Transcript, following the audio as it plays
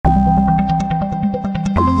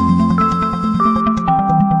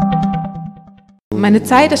meine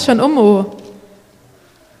Zeit ist schon um.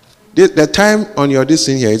 The time on your this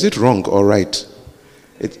thing here, is it wrong or right?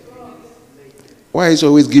 Why is it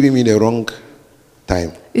always giving me the wrong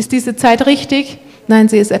time? Ist diese Zeit richtig? Nein,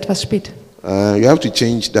 sie ist etwas spät. You have to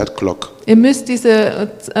change that clock Ihr müsst diese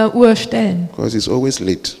Uhr stellen. because it's always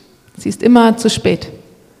late. Sie ist immer zu spät.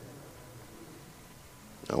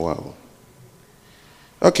 Oh, wow.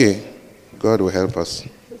 Okay, God will help us.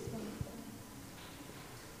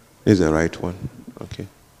 This is the right one. Okay.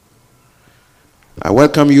 I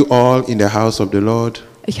welcome you all in the house of the Lord.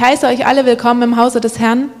 Ich heiße euch alle willkommen im Hause des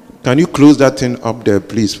Herrn. Can you close that thing up there,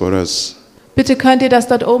 please, for us? Bitte könnt ihr das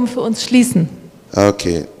dort oben für uns schließen.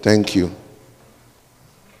 Okay, thank you.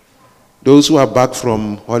 Those who are back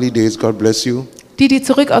from holidays, God bless you. Die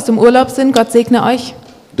zurück aus dem Urlaub sind, Gott segne euch.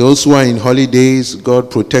 Those who are in holidays,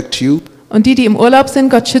 God protect you. Und die im Urlaub sind,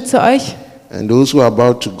 Gott schütze euch. And those who are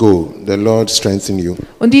about to go, the Lord strengthen you.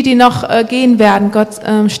 Und die noch gehen werden, Gott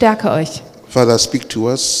stärke euch. Father, speak to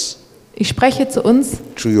us Ich spreche zu uns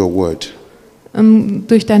through your word.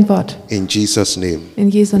 Durch dein Wort. In Jesus' name. In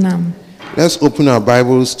Jesu Namen. Let's open our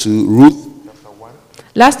Bibles to Ruth.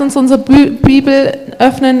 Lasst uns unsere Bibel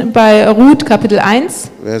öffnen bei Ruth Kapitel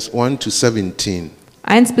 1, Verse 1 to 17.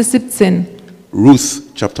 1 bis 17. Ruth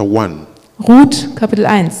chapter 1, Ruth Kapitel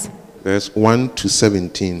 1, verse 1 to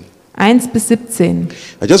 17. 1 bis 17.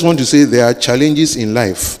 I just want to say there are challenges in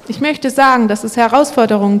life. Ich möchte sagen, dass es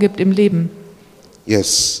Herausforderungen gibt im Leben.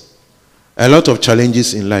 Yes. A lot of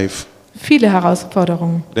challenges in life. Viele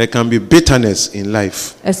Herausforderungen. There can be bitterness in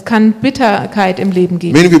life. Es kann Bitterkeit im Leben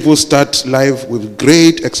geben. Many people start life with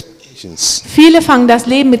great expectations. Viele fangen das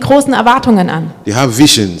Leben mit großen Erwartungen an. They have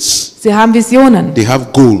visions. Sie haben Visionen. They have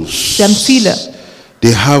goals. Sie haben Ziele.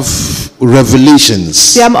 They have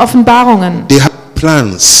revelations. Sie haben Offenbarungen. They have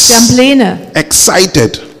plans. Sie haben Pläne.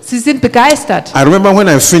 Excited. Sie sind begeistert. I remember when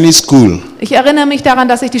I finished school Ich erinnere mich daran,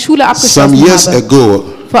 dass ich die Schule some abgeschlossen years habe. ago.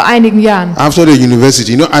 Vor einigen Jahren. After the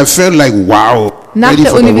university, I felt like wow. Nach Ready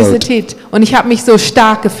der for the world. Universität. Und ich habe mich so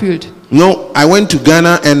stark gefühlt. I went to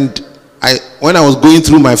Ghana and when I was going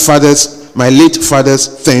through my late father's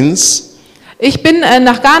things, Ich bin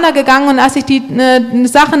nach Ghana gegangen und als ich die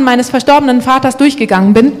Sachen meines verstorbenen Vaters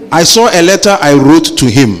durchgegangen bin, I saw a letter I wrote to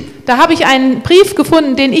him da habe ich einen Brief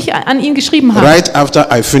gefunden, den ich an ihn geschrieben habe. right after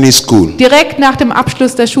I finished school. Direkt nach dem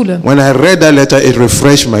Abschluss der Schule. When I read that letter, it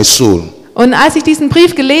refreshed my soul. Und als ich diesen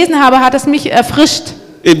Brief gelesen habe, hat es mich erfrischt.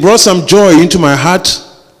 It brought some joy into my heart.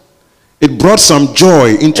 It brought some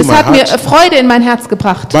joy into Es my hat mir heart. Freude in mein Herz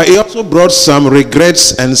gebracht. But it also brought some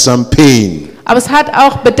regrets and some pain. Aber es hat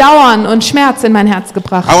auch Bedauern und Schmerz in mein Herz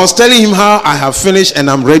gebracht. I was telling him how I have finished and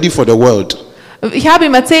I'm ready for the world. Ich habe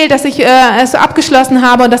ihm erzählt, dass ich es abgeschlossen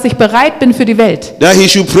habe und dass ich bereit bin für die Welt. That he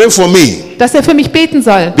should pray for me Dass er für mich beten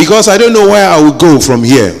soll. because I don't know where I will go from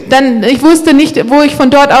here. Denn ich wusste nicht, wo ich von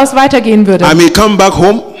dort aus weitergehen würde. I may come back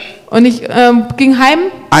home. Und ich ging heim.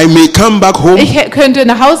 I may come back home. Ich könnte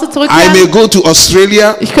nach Hause I may zurückkehren. go to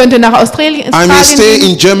Australia. Ich könnte nach Australien I may stay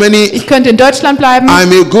gehen. in Germany. Ich könnte in Deutschland bleiben. I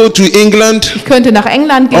may go to England Ich könnte nach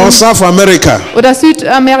England or gehen. South America. Oder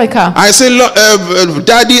Südamerika. I say,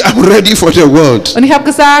 Daddy, I'm ready for the world. Und ich habe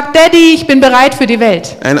gesagt, Daddy, ich bin bereit für die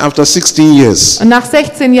Welt. And after 16 years, Und nach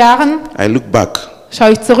 16 Jahren I look back.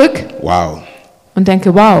 schaue ich zurück Wow. und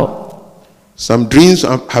denke, wow. Some dreams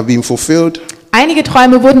have been fulfilled, Einige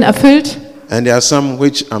Träume wurden erfüllt and there are some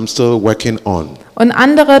which I'm still working on. und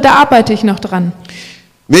andere, da arbeite ich noch dran.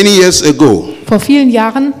 Many years ago, Vor vielen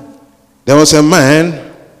Jahren there was a man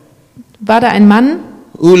war da ein Mann,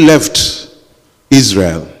 who left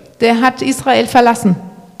Israel der hat Israel verlassen.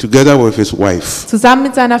 together with his wife, Zusammen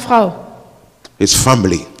mit seiner Frau, his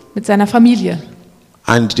family, mit seiner Familie.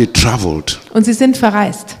 and they traveled Und sie sind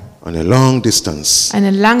verreist. on a long distance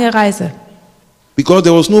Eine lange Reise. because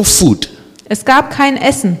there was no food Es gab kein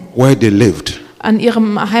Essen where they lived. an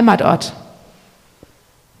ihrem Heimatort.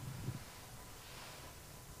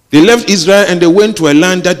 They left Israel and they went to a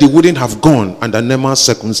land that they wouldn't have gone under normal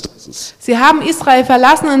circumstances. Sie haben Israel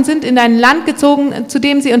verlassen und sind in ein Land gezogen, zu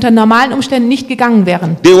dem sie unter normalen Umständen nicht gegangen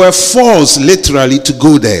wären. They were forced literally to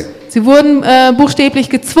go there. Sie wurden buchstäblich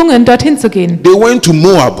gezwungen, dorthin zu gehen. They went to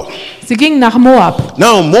Moab. Sie gingen nach Moab.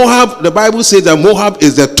 Now Moab, the Bible says that Moab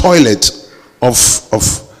is the toilet of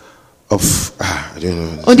I don't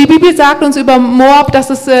know. Und die Bibel sagt uns über Moab, dass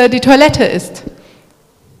es die Toilette ist.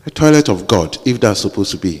 The toilet of God, if that's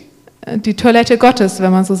supposed to be. Die Toilette Gottes,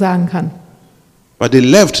 wenn man so sagen kann. But they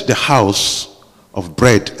left the house of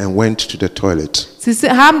bread and went to the toilet Sie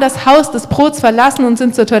haben das Haus des Brots verlassen und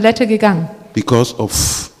sind zur Toilette gegangen, because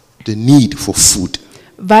of the need for food.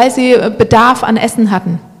 weil sie Bedarf an Essen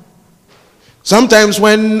hatten. Sometimes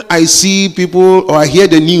when I see people or I hear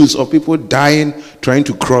the news of people dying trying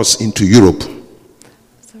to cross into Europe,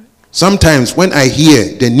 sometimes when I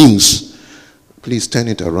hear the news, please turn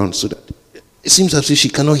it around so that it seems as if she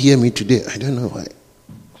cannot hear me today. I don't know why.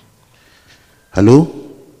 Hello?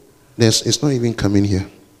 It's not even coming here.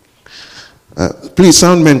 Please,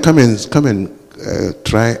 sound men, come and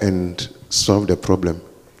try and solve the problem.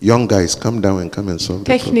 Young guys, come down and come and solve the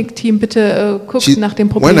problem. Technikteam, bitte guckt nach dem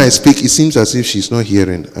Problem. When I speak, it seems as if she's not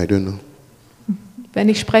hearing. I don't know. Wenn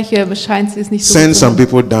ich spreche, scheint sie es nicht so Send zu some hören.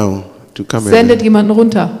 people down to come Sendet jemanden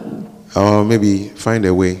runter or maybe find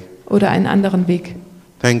a way. oder einen anderen Weg.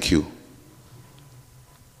 Thank you.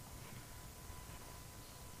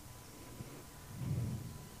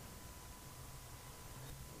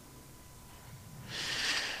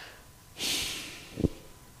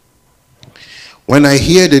 When I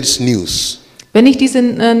hear this news Wenn ich diese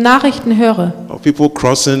Nachrichten höre of people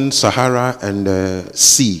crossing Sahara and the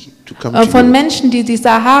sea to come to von Europe, Menschen, die die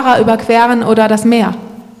Sahara überqueren oder das Meer,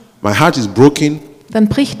 my heart is broken, dann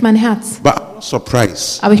bricht mein Herz. but I'm not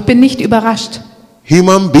surprised. Aber ich bin nicht überrascht.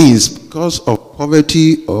 Human beings, because of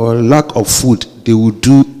poverty or lack of food, they will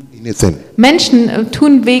do anything. Menschen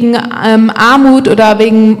tun wegen Armut oder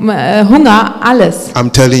wegen Hunger alles.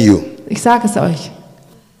 I'm telling you, Ich sage es euch.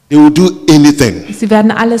 they will do anything. Sie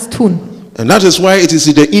werden alles tun. And that is why it is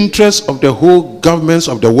in the interest of the whole governments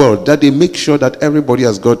of the world that they make sure that everybody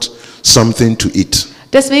has got something to eat.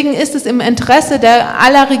 Deswegen ist es im Interesse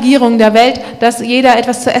aller Regierungen der Welt, dass jeder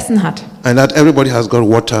etwas zu essen hat And that everybody has got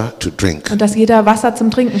water to drink. und dass jeder Wasser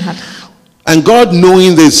zum Trinken hat. And God,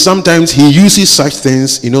 knowing this, sometimes He uses such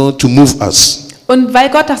things, to move us. Und weil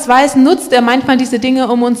Gott das weiß, nutzt er manchmal diese Dinge,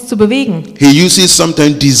 um uns zu bewegen. He uses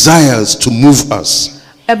sometimes desires to move us.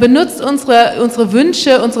 Er benutzt unsere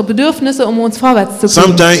Wünsche, unsere Bedürfnisse, um uns vorwärts zu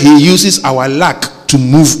bringen. Sometimes He uses our lack to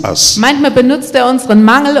move us. Manchmal benutzt er unseren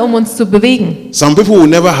Mangel, um uns zu bewegen. Some people will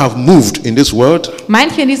never have moved in this world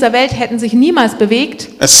Manche in dieser Welt hätten sich niemals bewegt,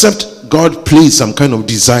 except God placed some kind of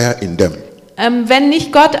desire in them. wenn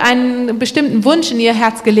nicht Gott einen bestimmten Wunsch in ihr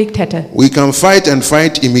Herz gelegt hätte. We can fight and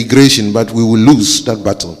fight immigration, but we will lose that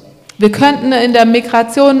battle. Wir könnten in der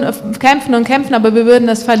Migration kämpfen und kämpfen, aber wir würden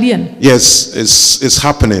es verlieren. Yes, it's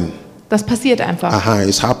happening. Das passiert einfach.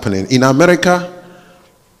 It's happening. In America,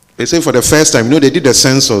 they say for the first time, they did the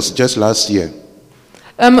census just last year.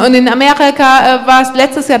 Und in Amerika war es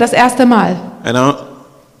letztes Jahr das erste Mal. And now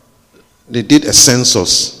they did a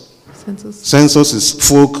census. Census is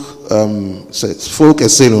folk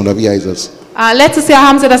Erzählung, oder wie heißt das? Letztes Jahr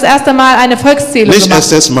haben sie das erste Mal eine Volkszählung Nicht gemacht.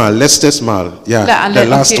 letztes Mal. Yeah, the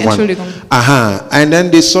last okay, one. Entschuldigung. And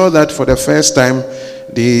then they saw that for the first time,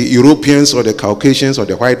 the Europeans or the Caucasians or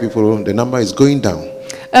the white people, the number is going down.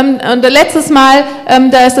 Und letztes Mal,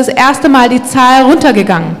 da ist das erste Mal die Zahl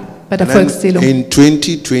runtergegangen bei der Volkszählung. In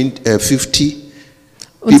 2050,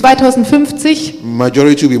 Und 2050,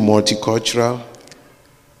 majority will be multicultural.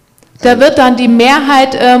 da wird dann die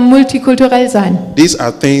Mehrheit multikulturell sein. These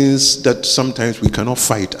are things that sometimes we cannot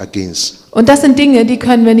fight against. Und das sind Dinge, die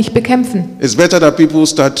können wir nicht bekämpfen. It's better that people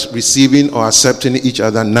start receiving or accepting each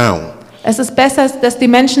other now Es ist besser, dass die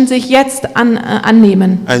Menschen sich jetzt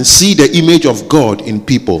annehmen and see the image of God in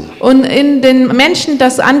people und in den Menschen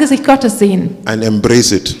das Angesicht Gottes sehen and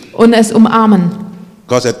embrace it. und es umarmen.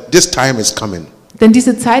 Because this time is coming. Denn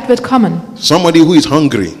diese Zeit wird kommen. Somebody who is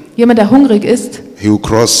hungry, Jemand, der hungrig ist, he will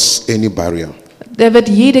cross any barrier. der wird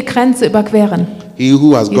jede Grenze überqueren. He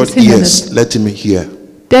who has got Jedes Hindernis. ears, let him hear.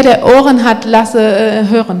 Der Ohren hat, lasse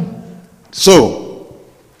hören. So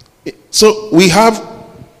we have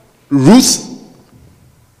Ruth.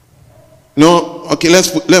 No, okay,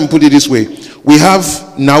 let me put it this way. We have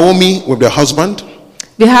Naomi with the husband.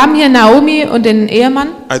 Wir haben hier Naomi und den Ehemann.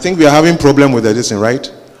 I think we are having problem with this thing, right?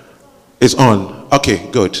 It's on. Okay,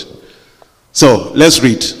 good. So let's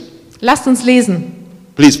read. Lasst uns lesen.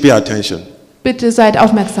 Please pay attention. Bitte seid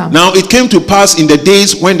aufmerksam. Now it came to pass in the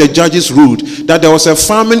days when the judges ruled that there was a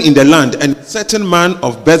famine in the land, and a certain man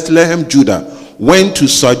of Bethlehem, Judah, went to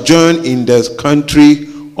sojourn in the country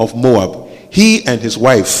of Moab, he and his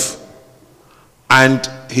wife and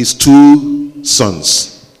his 2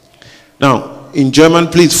 sons. Now, in German,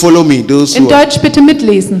 please follow me. Those In who are, Deutsch bitte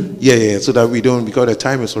mitlesen. yeah, so that we don't, because the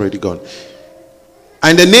time is already gone.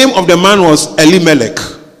 And the name of the man was Elimelech,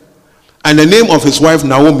 and the name of his wife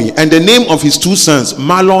Naomi, and the name of his 2 sons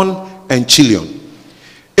Mahlon and Chilion,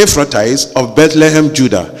 Ephrathites of Bethlehem,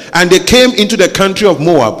 Judah. And they came into the country of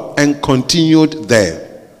Moab and continued there.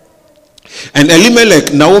 And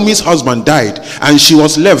Elimelech, Naomi's husband, died, and she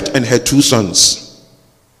was left and her 2 sons.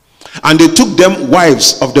 And they took them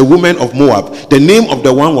wives of the women of Moab. The name of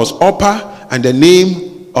the one was Orpah, and the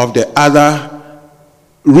name of the other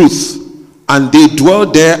Ruth, and they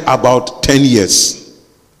dwelt there about 10 years.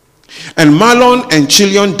 And Mahlon and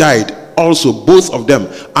Chilion died also, both of them,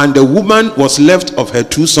 and the woman was left of her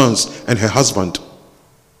 2 sons and her husband.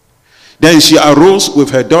 Then she arose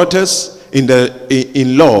with her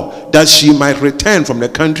daughters-in-law that she might return from the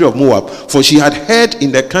country of Moab, for she had heard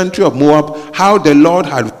in the country of Moab how the Lord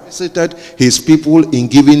had visited his people in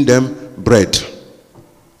giving them bread.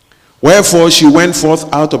 Wherefore she went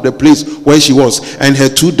forth out of the place where she was, and her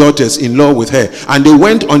 2 daughters-in-law with her, and they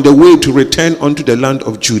went on the way to return unto the land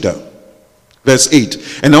of Judah. Verse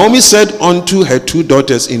 8. And Naomi said unto her 2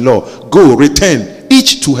 daughters-in-law, Go, return,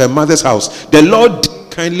 each to her mother's house. The Lord deal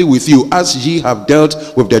kindly with you, as ye have dealt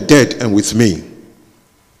with the dead and with me.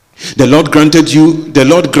 The Lord grant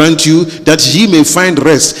you that ye may find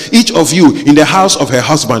rest, each of you in the house of her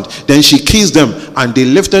husband. Then she kissed them, and they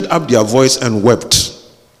lifted up their voice and wept.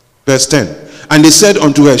 Verse 10. And they said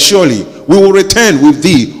unto her, Surely we will return with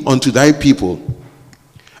thee unto thy people.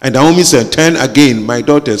 And Naomi said, Turn again, my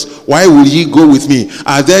daughters, why will ye go with me?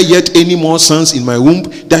 Are there yet any more sons in my womb,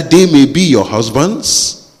 that they may be your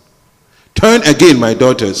husbands? Turn again, my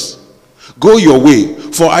daughters, go your way,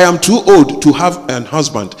 for I am too old to have an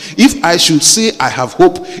husband. If I should say I have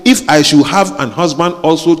hope, if I should have an husband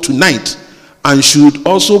also tonight, and should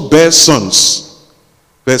also bear sons.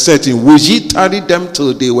 Verse 13, will ye tarry them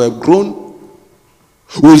till they were grown?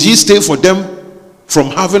 Will ye stay for them from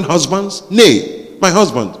having husbands? Nay, my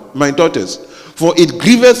husband, my daughters, for it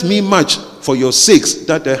grieveth me much for your sakes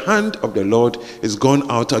that the hand of the Lord is gone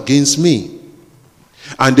out against me.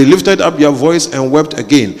 And they lifted up their voice and wept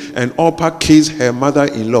again. And Orpah kissed her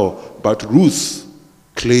mother-in-law, but Ruth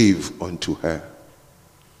clave unto her.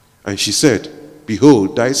 And she said,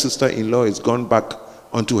 Behold, thy sister-in-law is gone back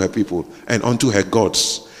unto her people and unto her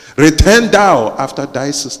gods. Return thou after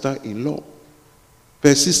thy sister-in-law.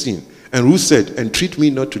 Verse 16. And Ruth said, Entreat me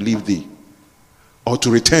not to leave thee, or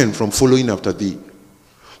to return from following after thee.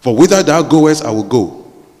 For whither thou goest, I will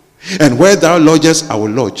go, and where thou lodgest, I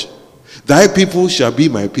will lodge. Thy people shall be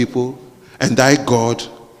my people, and thy God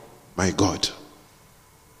my God.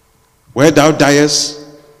 Where thou diest,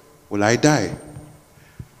 will I die,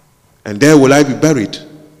 and there will I be buried.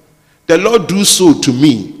 The Lord do so to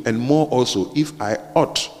me, and more also, if I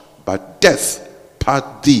ought, but death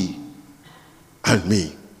part thee and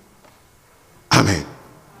me. Amen.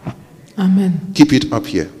 Amen. Keep it up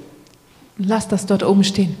here. Lass das dort oben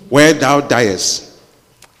stehen. Where thou diest,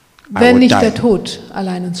 I Wenn will nicht die, der Tod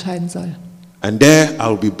allein uns scheiden soll. and there I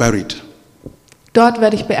will be buried. Dort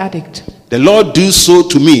werde ich beerdigt. The Lord do so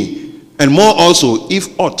to me, and more also, if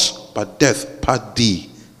aught but death part thee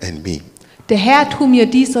and me. Der Herr tu mir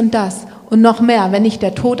dies und das und noch mehr, wenn nicht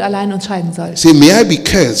der Tod allein uns scheiden soll. Say, may I be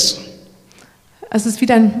cursed? Es ist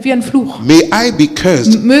wieder wie ein Fluch. May I be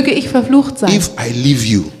cursed Möge ich verflucht sein, if I leave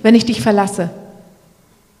you? wenn ich dich verlasse.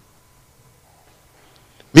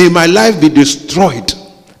 May my life be destroyed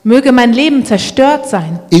Möge mein Leben zerstört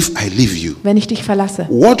sein, if I leave you. wenn ich dich verlasse.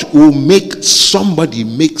 What will make somebody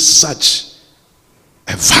make such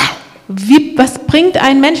a vow? Was bringt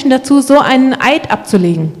einen Menschen dazu, so einen Eid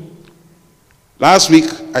abzulegen? Last week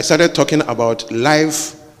I started talking about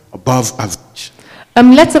life above average.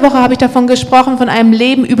 Letzte Woche habe ich davon gesprochen, von einem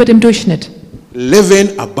Leben über dem Durchschnitt.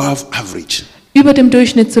 Living above average. Über dem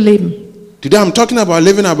Durchschnitt zu leben. Today I'm talking about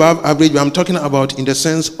living above average, but I'm talking about in the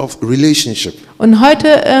sense of relationship. Und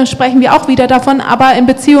heute sprechen wir auch wieder davon, aber in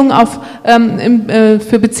Beziehung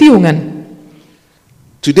für Beziehungen.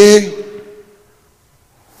 Today,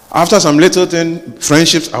 after some little thing,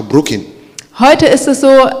 friendships are broken. Heute ist es so,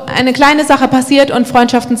 eine kleine Sache passiert und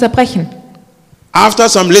Freundschaften zerbrechen. After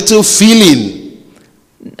some little feeling,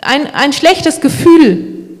 Ein schlechtes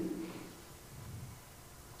Gefühl.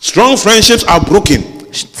 strong friendships are broken.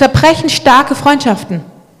 Zerbrechen starke Freundschaften.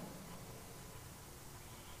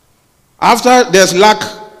 After there's lack,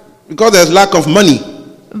 because there's lack of money,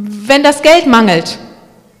 Wenn das Geld mangelt,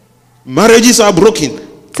 marriages are broken.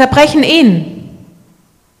 zerbrechen Ehen.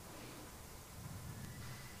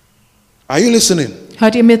 Are you listening?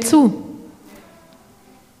 Hört ihr mir zu?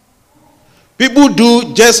 People do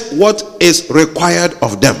just what is required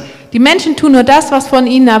of them. Die Menschen tun nur das, was von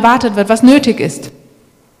ihnen erwartet wird, was nötig ist.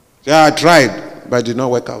 Yeah, I tried, but it did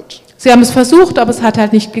not work out. Sie haben es versucht, aber es hat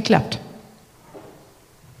halt nicht geklappt.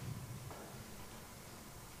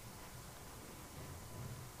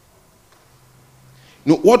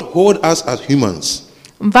 No, what hold us as humans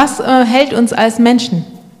Und was hält uns als Menschen?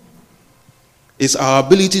 is our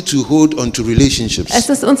ability to hold on to relationships. Es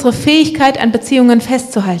ist unsere Fähigkeit, an Beziehungen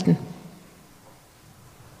festzuhalten.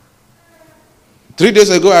 3 days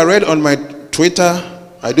ago, I read on my Twitter,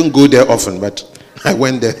 I don't go there often, but I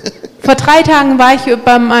went there. Vor 3 Tagen war ich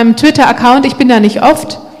bei meinem Twitter-Account, ich bin da nicht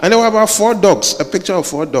oft. And there were about 4 dogs, a picture of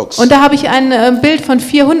 4 dogs. Und da habe ich ein Bild von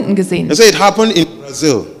 4 Hunden gesehen. They say it happened in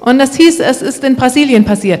Brazil. Und das hieß, es ist in Brasilien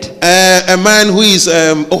passiert. A man who is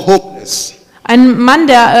hopeless, Ein Mann,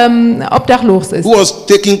 der obdachlos ist. who was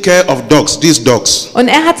taking care of dogs, these dogs. Und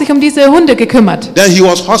er hat sich um diese Hunde gekümmert. Then he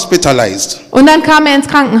was hospitalized. Und dann kam er ins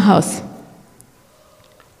Krankenhaus.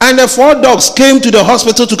 And the 4 dogs came to the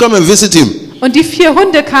hospital to come and visit him. Und die 4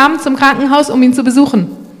 Hunde kamen zum Krankenhaus, um ihn zu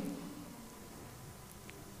besuchen.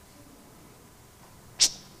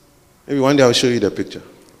 Maybe one day I'll show you the picture.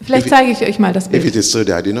 Vielleicht zeige ich euch mal das If Bild. it is still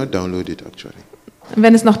there, I did not download it actually.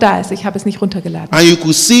 Wenn es noch da ist, ich habe es nicht runtergeladen. And you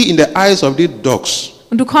could see in the eyes of these dogs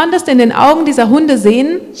Und du konntest in den Augen dieser Hunde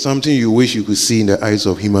sehen, something you wish you could see in the eyes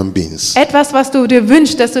of human beings. etwas, was du dir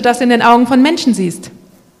wünschst, dass du das in den Augen von Menschen siehst.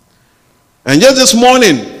 And just this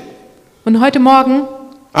morning, Und heute Morgen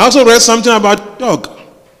I also read something about a dog.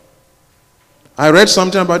 I read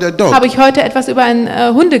something about a dog. habe ich heute etwas über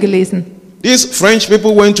Hunde gelesen. These French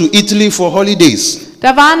people went to Italy for holidays.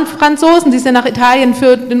 Da waren Franzosen, die sind nach Italien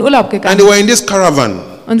für den Urlaub And they gegangen. were in this caravan.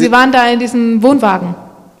 Und sie waren da in diesem Wohnwagen.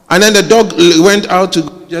 And then the dog went out to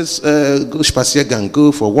just go Spaziergang,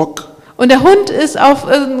 go for a walk, Und der Hund ist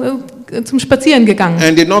zum Spazieren gegangen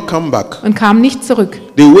and did not come back. und kam nicht zurück.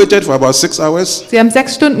 They waited for about 6 hours. Sie haben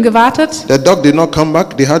 6 Stunden gewartet The dog did not come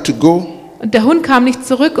back. They had to go. und der Hund kam nicht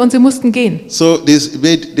zurück und sie mussten gehen. So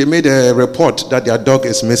they made a report that their dog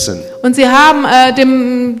is missing. Und sie haben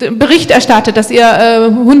dem Bericht erstattet, dass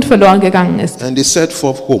ihr Hund verloren gegangen ist. And they set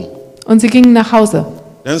forth home. Und sie gingen nach Hause.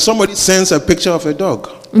 Then somebody sends a picture of a dog.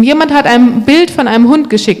 Und jemand hat ein Bild von einem Hund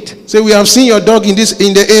geschickt. Say, we have seen your dog in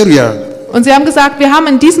the area. Und sie haben gesagt, wir haben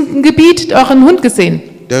in diesem Gebiet euren Hund gesehen.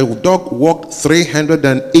 The dog walked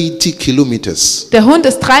 380 kilometers. Der Hund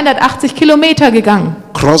ist 380 Kilometer gegangen.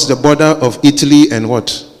 Crossed the border of Italy and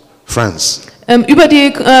what? France. Über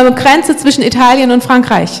die Grenze zwischen Italien und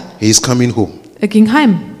Frankreich. He is coming home. Er ging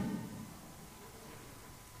heim.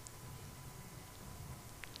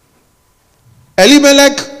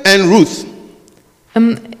 Elimelech and Ruth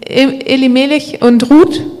Elimelech und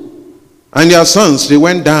Ruth and their sons, they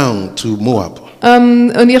went down to Moab.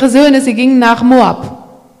 und ihre Söhne, sie gingen nach Moab.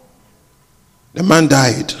 The man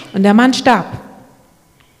died. Und der Mann starb.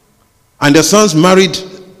 And the sons married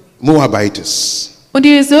Moabites. Und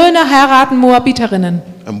die Söhne heiraten Moabiterinnen.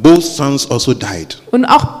 And both sons also died. Und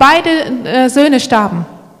auch beide Söhne starben.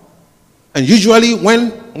 And usually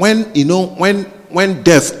when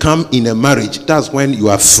death come in a marriage, that's when you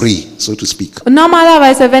are free, so to speak. Und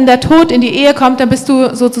normalerweise, wenn der Tod in die Ehe kommt, dann bist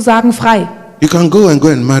du sozusagen frei. You can go and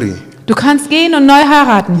marry. Du kannst gehen und neu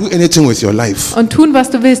heiraten Do anything with your life. und tun, was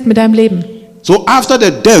du willst mit deinem Leben. So after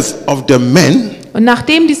the death of the men, Und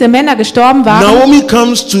nachdem diese Männer gestorben waren, Naomi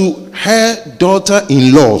comes to her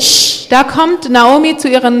daughter-in-laws da kommt Naomi zu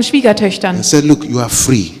ihren Schwiegertöchtern and said, look, you are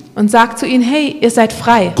free. und sagt zu ihnen, hey, ihr seid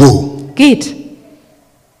frei. Go. Geht.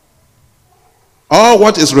 All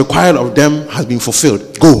what is required of them has been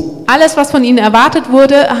fulfilled. Go. Alles, was von ihnen erwartet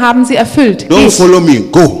wurde, haben sie erfüllt. Don't Geht. follow me.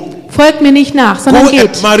 Go. Folgt mir nicht nach, sondern Go and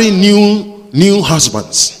geht. marry new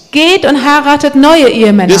husbands. Geht und heiratet neue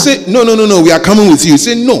Ehemänner. They say, no, we are coming with you. You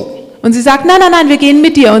say, no. Und sie sagt, nein, wir gehen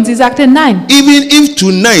mit dir. Und sie sagte, nein. Even if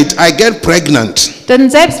tonight I get pregnant, Denn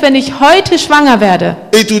selbst wenn ich heute schwanger werde,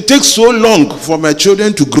 it will take so long for my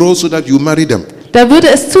children to grow so that you marry them. da würde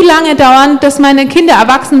es zu lange dauern, dass meine Kinder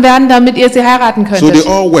erwachsen werden, damit ihr sie heiraten So they könntet.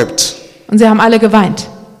 all wept. Und sie haben alle geweint.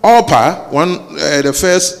 Orpah, the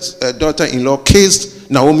first daughter-in-law, kissed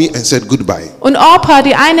Naomi and said goodbye. Und Orpah,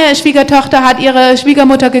 die eine Schwiegertochter, hat ihre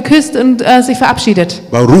Schwiegermutter geküsst und sich verabschiedet.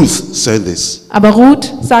 But Ruth said this, Aber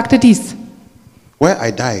Ruth sagte dies: where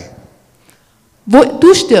I die, Wo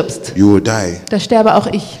du stirbst, you will die. da sterbe auch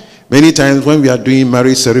ich. Many times when we are doing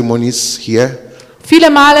marriage ceremonies here, Viele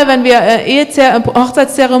Male, wenn wir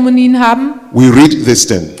Hochzeitszeremonien haben, we read this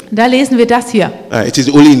thing. da lesen wir das hier. It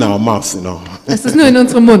is only in our mouth, you know. Es ist nur in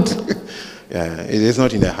unserem Mund. Yeah, it is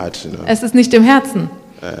not in the heart, you know. Es ist nicht im Herzen.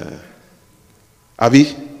 Abi?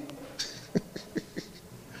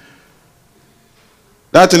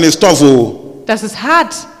 That thing is tough. Oh. Das ist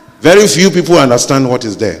hart. Very few people understand what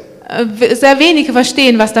is there. Sehr wenige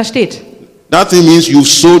verstehen, was da steht. That thing means you've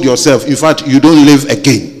sold yourself. In fact, you don't live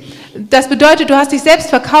again. Das bedeutet, du hast dich selbst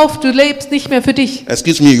verkauft, du lebst nicht mehr für dich.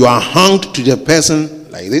 Excuse me, you are hung to the person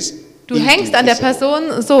like this. Du hängst an der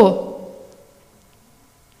Person so.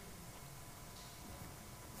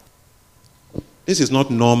 This is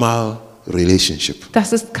not normal relationship.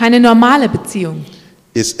 Das ist keine normale Beziehung.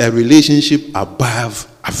 It's a relationship above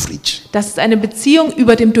average. Das ist eine Beziehung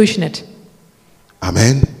über dem Durchschnitt.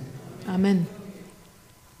 Amen. Amen.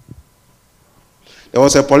 There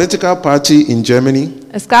was a political party in Germany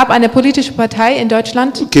Es gab eine politische Partei in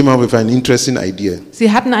Deutschland. who came up with an interesting idea.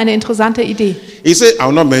 Sie hatten eine interessante Idee. He said, I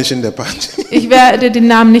will not mention the party. Ich werde den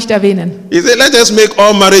Namen nicht erwähnen. He said, let us make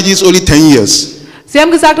all marriages only 10 years. Sie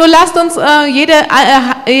haben gesagt, oh, lasst uns jede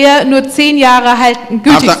Ehe nur 10 Jahre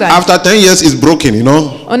gültig sein. After 10 years it's broken, you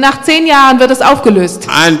know. Und nach 10 Jahren wird es aufgelöst.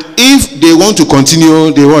 And if they want to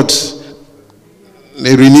continue, they what?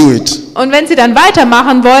 They renew it. Und wenn sie dann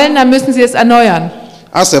weitermachen wollen, dann müssen sie es erneuern.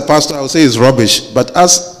 As a pastor, I would say it's rubbish. But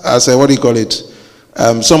as a, what do you call it?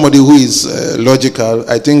 Somebody who is logical,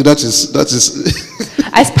 I think that is.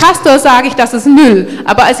 Als Pastor sage ich, das ist Müll.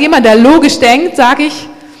 Aber als jemand, der logisch denkt, sage ich,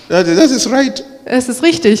 that is right. es ist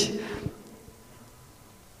richtig.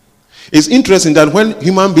 It's interesting that when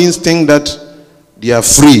human beings think that they are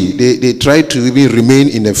free, they try to even remain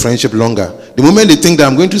in a friendship longer. The moment they think that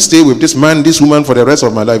I'm going to stay with this man, this woman for the rest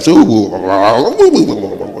of my life, so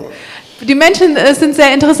Die Menschen sind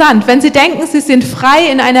sehr interessant. Wenn sie denken, sie sind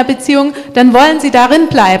frei in einer Beziehung, dann wollen sie darin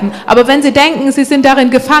bleiben. Aber wenn sie denken, sie sind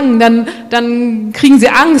darin gefangen, dann kriegen sie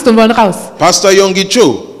Angst und wollen raus. Pastor Yonggi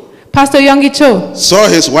Cho saw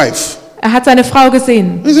his wife. Er hat seine Frau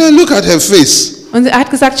gesehen. He said, look at her face. Und er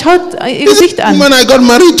hat gesagt, schaut ihr Gesicht an. Woman I got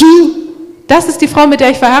married to. Das ist die Frau, mit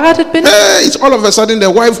der ich verheiratet bin. It's all of a sudden the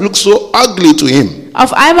wife looks so ugly to him.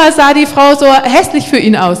 Auf einmal sah die Frau so hässlich für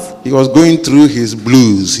ihn aus. He was going through his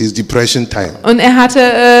blues, his depression time. Und er hatte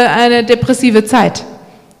eine depressive Zeit.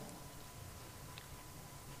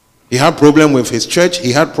 He had problem with his church.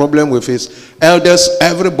 He had problem with his elders.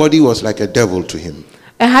 Everybody was like a devil to him.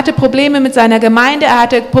 Er hatte Probleme mit seiner Gemeinde, er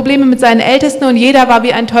hatte Probleme mit seinen Ältesten und jeder war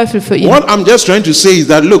wie ein Teufel für ihn. What I'm just trying to say is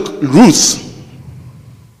that, look,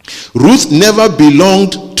 Ruth never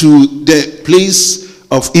belonged to the place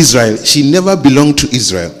of Israel. She never belonged to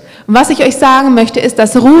Israel. Und was ich euch sagen möchte, ist,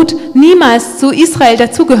 dass Ruth niemals zu Israel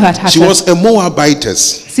dazugehört hatte. She was a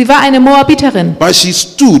Moabitess. Sie war eine Moabiterin, But she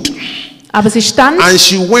stood aber sie stand and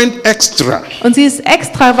she went extra und sie ist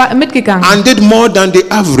extra mitgegangen and did more than the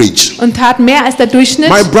average. und tat mehr als der Durchschnitt.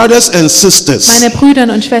 My brothers and sisters, Meine Brüder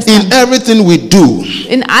und Schwestern, in everything we do,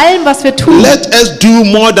 in allem, was wir tun, let us do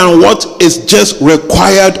more than what is just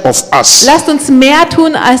required of us. lasst uns mehr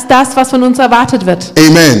tun als das, was von uns erwartet wird.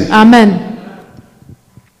 Amen. Amen.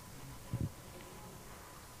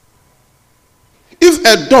 If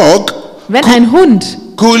a dog Wenn ein Hund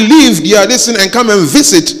could leave their listen and come and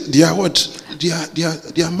visit their what?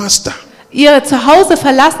 Their master. ihr Zuhause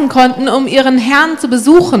verlassen konnten, um ihren Herrn zu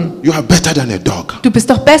besuchen, You are better than a dog. du bist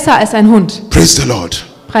doch besser als ein Hund. Praise the Lord.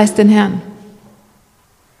 Preis den Herrn.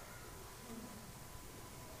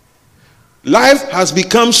 Life has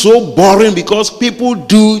become so boring because people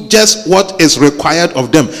do just what is required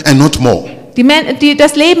of them and not more.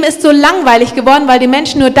 Das Leben ist so langweilig geworden, weil die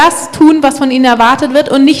Menschen nur das tun, was von ihnen erwartet wird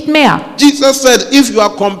und nicht mehr. Jesus said, if you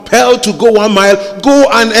are compelled to go 1 mile, go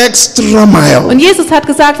an extra mile. Und Jesus hat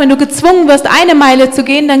gesagt, wenn du gezwungen wirst, 1 Meile zu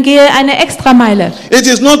gehen, dann gehe eine Extrameile. It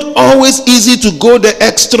is not always easy to go the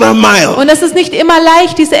extra mile. Und es ist nicht immer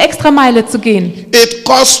leicht, diese Extrameile zu gehen. It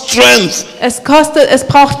costs strength. Es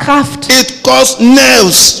braucht Kraft. It costs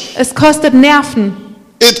nerves. Es kostet Nerven.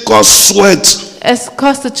 It costs sweat. Es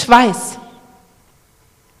kostet Schweiß.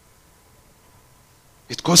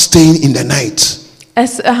 It costs staying in the night.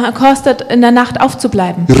 Es kostet, in der Nacht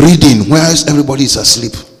aufzubleiben. Reading, whereas everybody is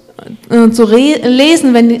asleep. Und zu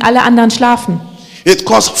lesen, wenn alle anderen schlafen. It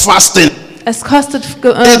costs fasting. Es kostet It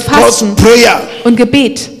costs Fasten prayer. und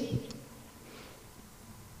Gebet.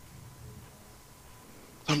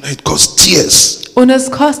 Sometimes it costs tears. Und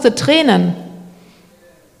es kostet Tränen.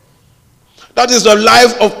 That is the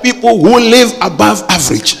life of people who live above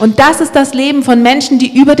average. Und das ist das Leben von Menschen,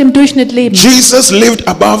 die über dem Durchschnitt leben. Jesus lived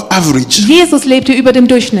above average. Jesus lebte über dem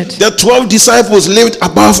Durchschnitt. The 12 disciples lived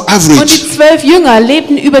above Und average. die 12 Jünger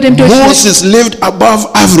lebten über dem Durchschnitt. Moses lived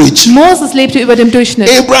above average. Moses lebte über dem Durchschnitt.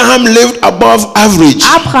 Abraham lived above average.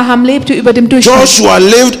 Abraham lebte über dem Durchschnitt. Joshua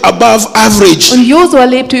lived above average. Und Josua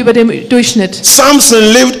lebte über dem Durchschnitt. Samson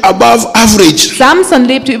lived above average. Samson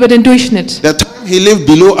lebte über den Durchschnitt. The time he lived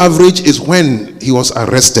below average is when he was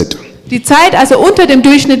arrested Die Zeit, als er unter dem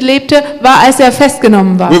Durchschnitt lebte, war, als er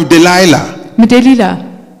festgenommen war. with Delilah. Mit Delila.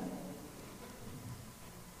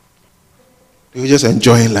 He was just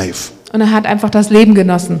enjoying life, Und er hat einfach das Leben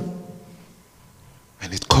genossen.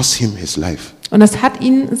 and it cost him his life. Und es hat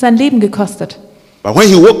ihn sein Leben gekostet. But when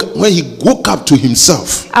he woke up to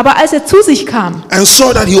himself Aber als er zu sich kam and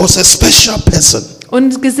saw that he was a special person,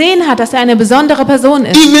 und gesehen hat, dass er eine besondere Person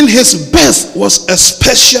ist, even his birth was a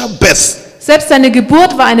special birth, selbst seine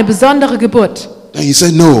Geburt war eine besondere Geburt. then he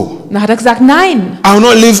said, "No, Und dann hat er gesagt, nein, I will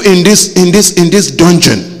not live in this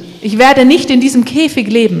dungeon. Ich werde nicht in diesem Käfig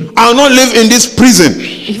leben. I will not live in this prison.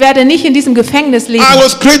 Ich werde nicht in diesem Gefängnis leben. I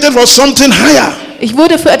was created for something higher. Ich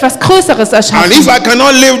wurde für etwas Größeres And erschaffen. if I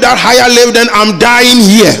cannot live that higher life, then I'm dying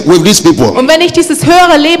here with these people. Und wenn ich dieses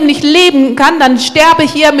höhere Leben nicht leben kann, dann sterbe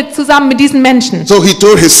ich hier zusammen mit diesen Menschen. So he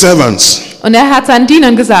told his servants, Und er hat seinen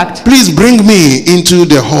Dienern gesagt, please bring me into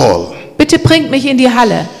the hall bitte bringt mich in die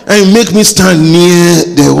Halle. and make me stand near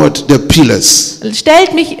the pillars.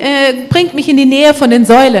 Bringt mich in die Nähe von den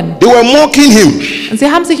Säulen. They were mocking him. Und sie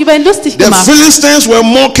haben sich über ihn lustig The gemacht. Philistines were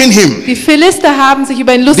mocking him. Die Philister haben sich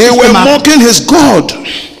über ihn They lustig were gemacht. mocking his God.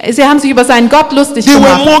 Sie haben sich über seinen Gott lustig They were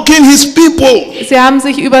gemacht. mocking his people. Sie haben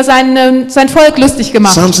sich über sein Volk lustig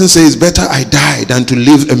gemacht. Samson says, better I die than to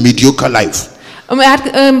live a mediocre life. Und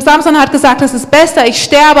Samson hat gesagt, es ist besser, ich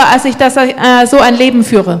sterbe, als ich so ein Leben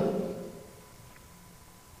führe.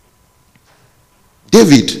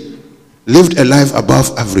 David lived a life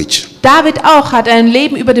above average. David auch hat ein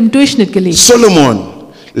Leben über dem Durchschnitt gelebt. Solomon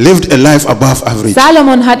lived a life above average.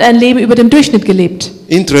 Salomon hat ein Leben über dem Durchschnitt gelebt.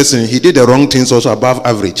 Interesting, he did the wrong things also above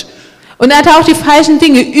average. Und er hat auch die falschen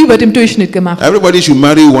Dinge über dem Durchschnitt gemacht. Everybody should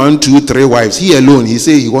marry 1, 2, 3 wives. He alone, he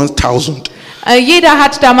said he wants 1,000. Jeder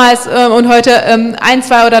hat damals und heute 1,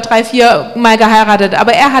 2 oder 3, 4 Mal geheiratet,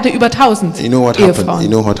 aber er hatte über 1000 You know what happened? You Ehefrauen.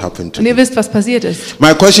 know what happened to Und ihr him. wisst, was passiert ist.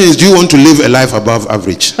 My question is, do you want to live a life above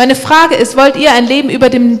average? Meine Frage ist, wollt ihr ein Leben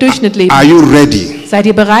über dem Durchschnitt leben? Are you ready? Seid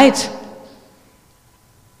ihr bereit?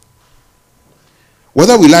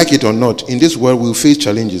 Whether we like it or not, in this world we'll face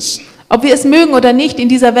challenges. Ob wir es mögen oder nicht, in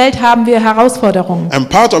dieser Welt haben wir Herausforderungen. And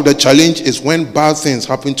part of the challenge is when bad things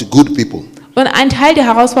happen to good people. Und ein Teil der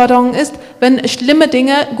Herausforderung ist, wenn schlimme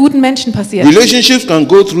Dinge guten Menschen passieren. Relationships can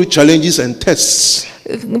go through challenges and tests.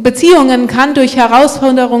 Beziehungen kann durch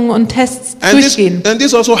Herausforderungen und Tests durchgehen. And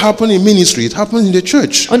this also happens in ministry. It happens in the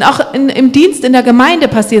church. Und auch im Dienst in der Gemeinde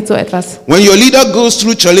passiert so etwas. When your leader goes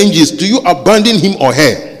through challenges, do you abandon him or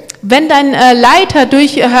her? Wenn dein Leiter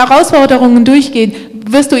durch Herausforderungen durchgeht,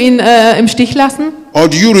 wirst du ihn im Stich lassen? Or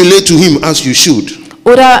do you relate to him as you should?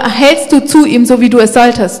 Oder hältst du zu ihm, so wie du es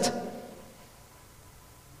solltest?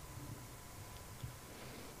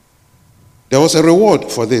 There was a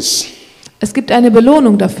reward for this. Es gibt eine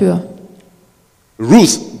Belohnung dafür.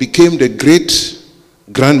 Ruth became the great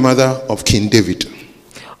grandmother of King David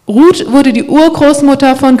Ruth wurde die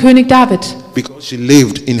Urgroßmutter von König David, because she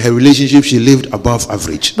lived in her relationship, she lived above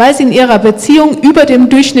average. weil sie in ihrer Beziehung über dem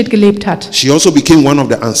Durchschnitt gelebt hat. She also became one of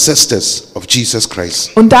the ancestors of Jesus Christ.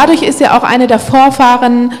 Und dadurch ist sie auch eine der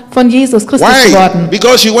Vorfahren von Jesus Christus Why? geworden.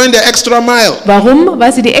 Because she went the extra mile. Warum?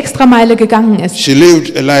 Weil sie die Extrameile gegangen ist. She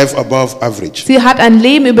lived a life above average. Sie hat ein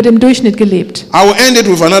Leben über dem Durchschnitt gelebt. I will end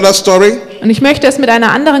it with another story. Und ich möchte es mit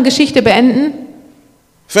einer anderen Geschichte beenden.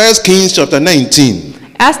 1 Kings chapter 19,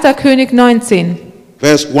 1. König 19,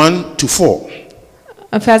 verse 1 to 4.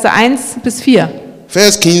 Verse 1 bis 4.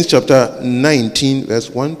 1 Kings chapter 19, verse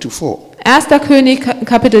 1 to 4. 1. König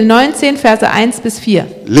Kapitel 19, Verse 1 bis 4.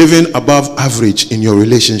 Living above average in your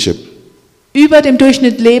relationship. Über dem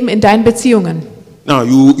Durchschnitt leben in deinen Beziehungen. Now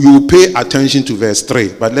you pay attention to verse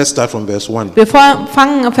 3, but let's start from verse 1. Wir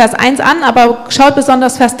fangen Vers 1 an, aber schaut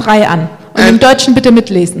besonders Vers 3 an. Und im Deutschen bitte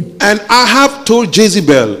mitlesen. And Ahab told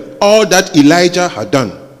Jezebel all that Elijah had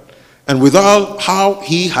done, and withal how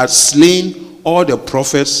he had slain all the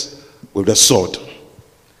prophets with the sword.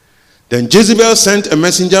 Then Jezebel sent a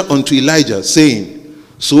messenger unto Elijah, saying,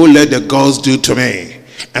 So let the gods do to me,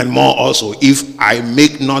 and more also, if I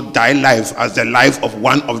make not thy life as the life of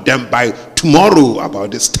one of them by tomorrow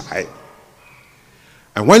about this time.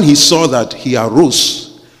 And when he saw that, he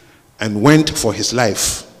arose and went for his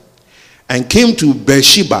life, and came to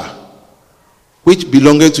Beersheba, which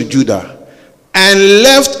belonged to Judah, and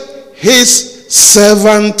left his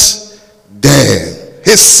servant there.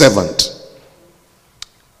 His servant.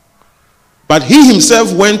 But he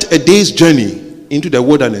himself went a day's journey into the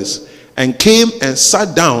wilderness, and came and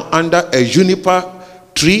sat down under a juniper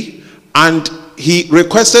tree, and he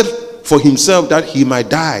requested for himself that he might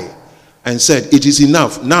die, and said, It is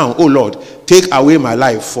enough. Now, O Lord, take away my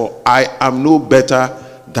life, for I am no better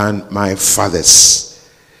than my fathers.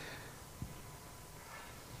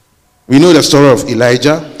 We know the story of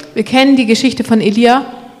Elijah, Wir kennen die Geschichte von Elia,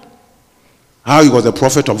 how he was a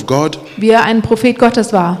prophet of God wie er ein Prophet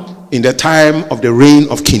Gottes war. in the time of the reign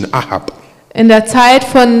of King Ahab. In der Zeit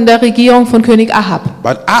von der Regierung von König Ahab.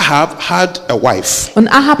 But Ahab had a wife, Und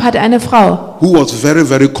Ahab hatte eine Frau. who was very,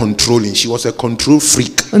 very controlling. She was a control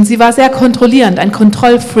freak. Und sie war sehr kontrollierend, ein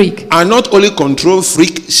Kontrollfreak. And not only control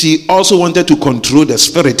freak, she also wanted to control the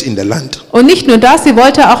spirit in the land. Und nicht nur das, sie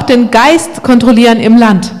wollte auch den Geist kontrollieren im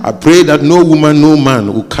Land. I pray that no woman, no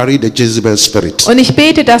man will carry the Jezebel spirit. Und ich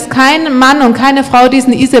bete, dass kein Mann und keine Frau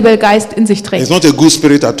diesen Isabel-Geist in sich trägt. It's not a good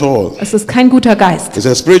spirit at all. Es ist kein guter Geist. It's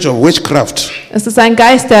a spirit of witchcraft, Es ist ein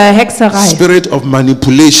Geist der Hexerei, spirit of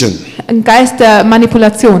manipulation. ein Geist der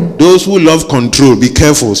Manipulation. Those who love control, be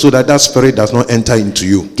careful so that that spirit does not enter into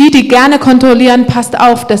you. Die gerne kontrollieren, passt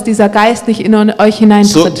auf, dass dieser Geist nicht in euch So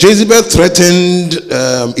hineintritt. Jezebel threatened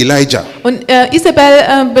Elijah, Und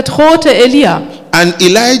Isabel bedrohte Elia. and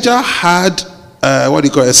Elijah had what do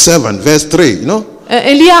you call a servant, verse 3, you know,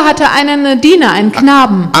 Elia hatte einen Diener, einen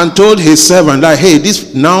Knaben. and told his servant that, hey,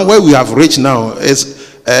 this now where we have reached now is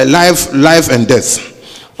life and death.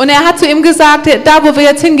 Und er hat zu ihm gesagt, da wo wir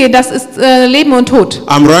jetzt hingehen, das ist Leben und Tod.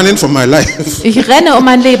 I'm running for my life. Ich renne um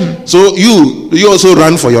mein Leben. So you also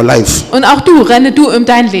run for your life. Und auch renne du um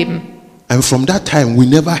dein Leben. And from that time we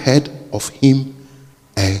never heard of him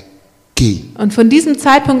again. Und von diesem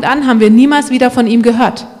Zeitpunkt an haben wir niemals wieder von ihm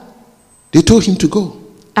gehört. They told him to go.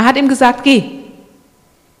 Er hat ihm gesagt, geh.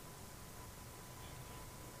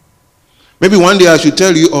 Maybe one day I should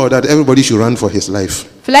tell you all that everybody should run for his life,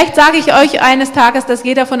 Vielleicht sage ich euch eines Tages, dass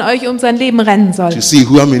jeder von euch um sein Leben rennen soll. to see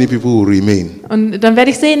how many people will remain. Und dann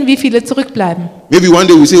werde ich sehen, wie viele zurückbleiben. Maybe one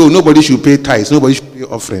day we say, oh, nobody should pay tithes, nobody should pay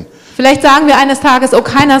offering. Vielleicht sagen wir eines Tages, oh,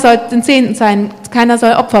 keiner soll den Zehnten sein, keiner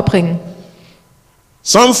soll Opfer bringen.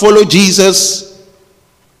 Some follow Jesus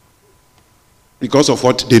because of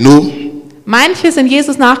what they know. Manche sind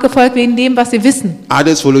Jesus nachgefolgt wegen dem, was sie wissen.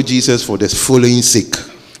 Others follow Jesus for the following sake.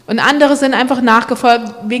 Und andere sind einfach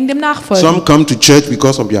nachgefolgt wegen dem Nachfolgen. Some come to church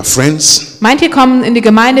because of their friends. Manche kommen in die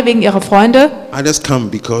Gemeinde wegen ihrer Freunde. Others come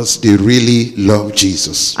because they really love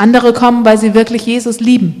Jesus. Andere kommen, weil sie wirklich Jesus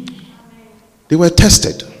lieben. They were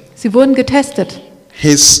tested. Sie wurden getestet.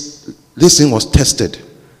 This thing was tested.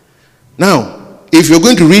 Now, if you're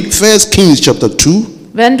going to read 1 Kings chapter 2,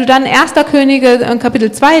 Wenn du dann 1. Könige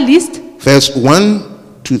Kapitel 2 liest, verse 1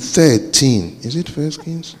 to 13. Is it 1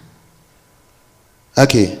 Kings?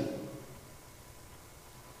 Okay.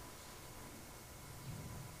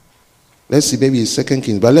 Let's see, maybe it's 2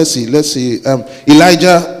 Kings, but let's see.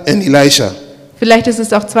 Elijah and Elisha. vielleicht ist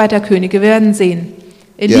es auch 2. Könige, wir werden sehen.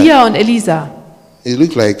 Elia und Elisa. It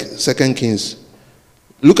looks like 2 Kings.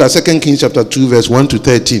 Look at 2 Kings chapter 2, verse 1 to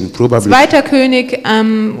 13, probably. 2. König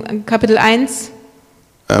Kapitel 1,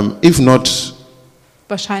 If not,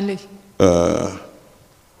 wahrscheinlich. uh,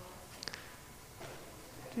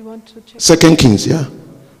 Do you want to check? 2 Kings, yeah?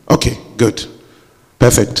 Okay, good.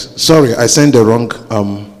 Perfect. Sorry, I sent the wrong.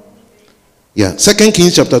 2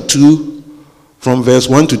 Kings chapter 2, from verse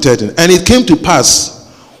 1 to 13. And it came to pass,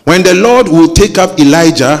 when the Lord would take up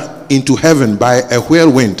Elijah into heaven by a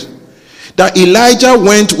whirlwind, that Elijah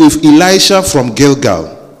went with Elisha from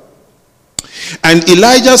Gilgal. And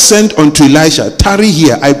Elijah sent unto Elisha, tarry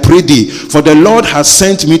here, I pray thee, for the Lord has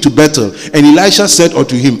sent me to Bethel. And Elisha said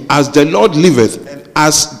unto him, as the Lord liveth, and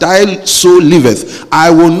as thy soul liveth, I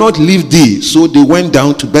will not leave thee. So they went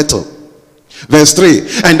down to Bethel. Verse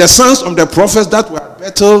 3, and the sons of the prophets that were at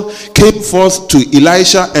Bethel came forth to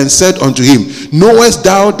Elisha and said unto him, knowest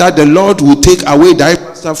thou that the Lord will take away thy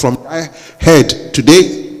master from thy head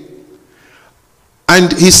today?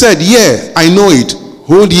 And he said, yea, I know it.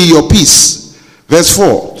 Hold ye your peace. Verse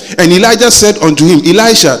 4, and Elijah said unto him,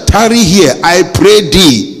 Elisha, tarry here, I pray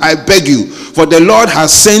thee, I beg you, for the Lord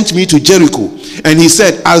has sent me to Jericho. And he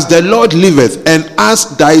said, as the Lord liveth, and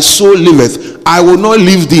as thy soul liveth, I will not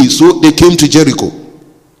leave thee. So they came to Jericho.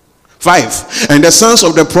 5, and the sons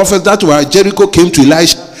of the prophets that were at Jericho came to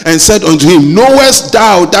Elisha and said unto him, knowest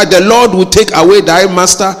thou that the Lord will take away thy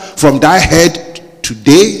master from thy head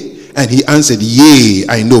today? And he answered, yea,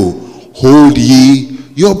 I know. Hold ye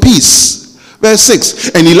your peace. Verse 6,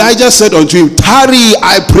 and Elijah said unto him, tarry,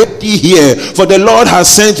 I pray thee here, for the Lord has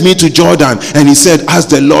sent me to Jordan. And he said, as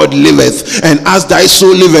the Lord liveth, and as thy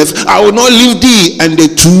soul liveth, I will not leave thee. And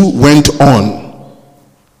the two went on.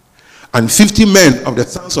 And 50 men of the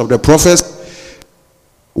sons of the prophets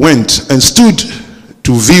went and stood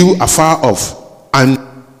to view afar off, and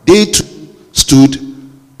they too stood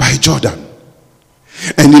by Jordan.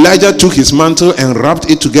 And Elijah took his mantle and wrapped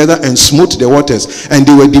it together and smote the waters, and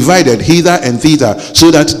they were divided hither and thither, so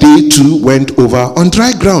that they too went over on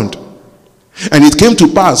dry ground. And it came to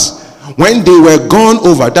pass, when they were gone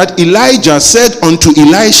over, that Elijah said unto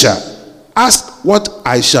Elisha, ask what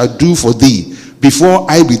I shall do for thee before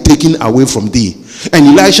I be taken away from thee.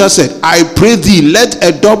 And Elisha said, I pray thee, let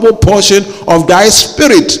a double portion of thy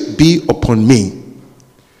spirit be upon me.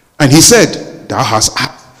 And he said, thou hast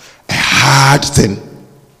a hard thing.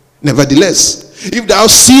 Nevertheless, if thou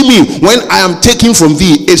see me when I am taken from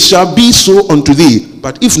thee, it shall be so unto thee.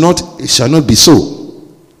 But if not, it shall not be so.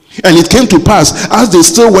 And it came to pass, as they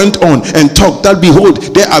still went on and talked, that behold,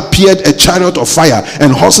 there appeared a chariot of fire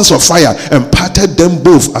and horses of fire, and parted them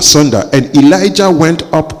both asunder. And Elijah went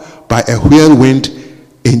up by a whirlwind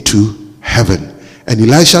into heaven. And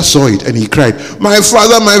Elisha saw it, and he cried, my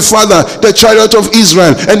father, the chariot of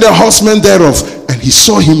Israel, and the horsemen thereof. And he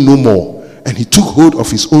saw him no more. And he took hold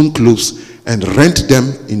of his own clothes, and rent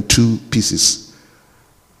them in 2 pieces.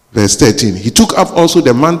 Verse 13. He took up also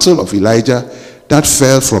the mantle of Elijah that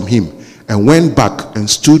fell from him, and went back and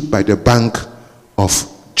stood by the bank of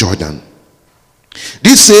Jordan.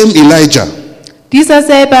 This same Elijah, Dieser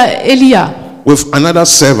selber Elia, with another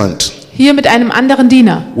servant, hier mit einem anderen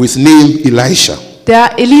Diener, with name Elisha,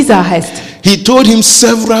 der Elisa heißt. he told him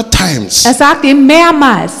several times, Er sagte ihm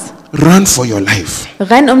mehrmals, run for your life,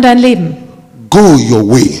 renn um dein Leben, go your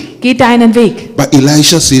way. geh deinen Weg. But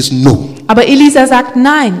Elisha says, no, Aber Elisa sagt,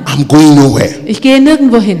 nein, I'm going nowhere. ich gehe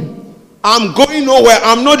nirgendwo hin. I'm going nowhere.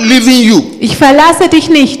 I'm not leaving you. Ich verlasse dich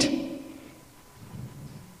nicht.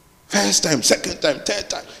 First time, second time, third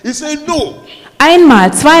time. He said, no.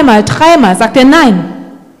 Einmal, zweimal, dreimal sagt er nein.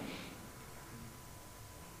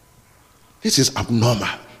 This is abnormal.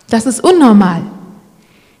 Das ist unnormal.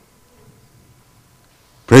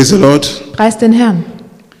 Praise the Lord. Preis den Herrn.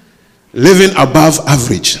 Living above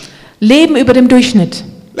average. Leben über dem Durchschnitt.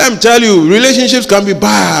 Let me tell you, relationships can be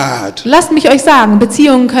bad. Lasst mich euch sagen,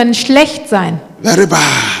 Beziehungen können schlecht sein. Very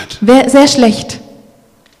bad. Sehr schlecht.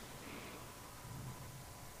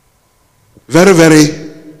 Very, very.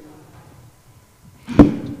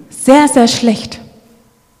 Sehr schlecht.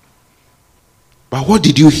 But what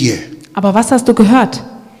did you hear? Aber was hast du gehört?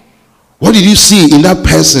 What did you see in that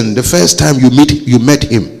person the first time you met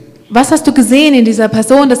him? Was hast du gesehen in dieser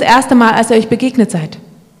Person das erste Mal, als ihr euch begegnet seid?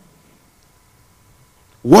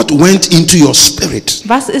 What went into your spirit?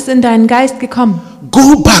 Was ist in deinen Geist gekommen?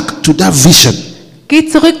 Go back to that vision. Geh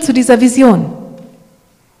zurück zu dieser Vision.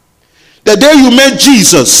 The day you met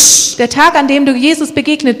Jesus. Der Tag, an dem du Jesus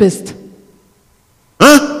begegnet bist.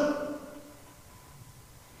 Huh?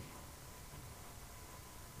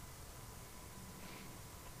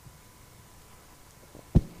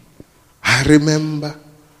 I remember.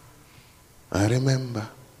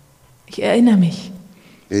 Ich erinnere mich.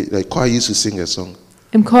 The choir used to sing a song.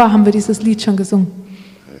 Im Chor haben wir dieses Lied schon gesungen.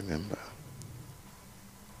 I remember.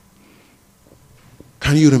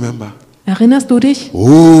 Can you remember? Erinnerst du dich?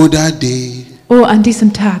 Oh, that day. Oh, an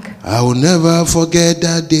diesem Tag. I will never forget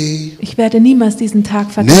that day. Ich werde niemals diesen Tag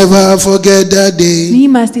vergessen. Never forget that day.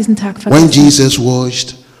 Niemals diesen Tag When vergessen. Jesus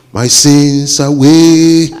washed my sins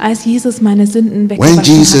away. Als Jesus meine Sünden When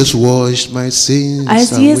weggewaschen Jesus hat. washed my sins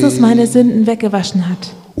Als Jesus meine away. Sünden weggewaschen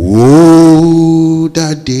hat. Oh,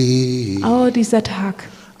 that day. Oh, dieser Tag.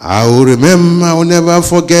 I will remember, I will never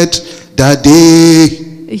forget that day.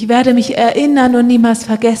 Ich werde mich erinnern und niemals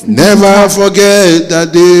vergessen. diesen Never Tag. forget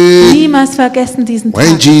that day. Niemals vergessen diesen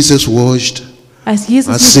When Tag. Jesus washed Als my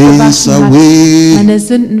Jesus mich sins gewaschen hat. away. Meine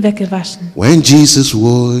Sünden weggewaschen. When Jesus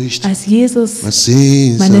washed Als Jesus my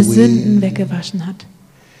sins meine Sünden away. weggewaschen hat.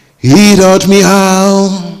 He taught me how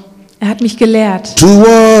Er hat mich gelehrt, to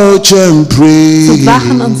watch and pray zu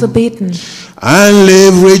wachen und zu beten and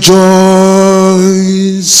live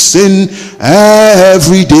rejoicing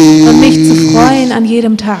every und mich zu day. freuen an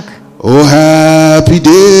jedem Tag. Oh, happy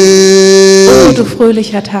day. Oh, du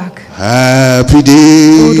fröhlicher Tag. Happy Oh,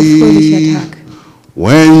 du fröhlicher day. Tag.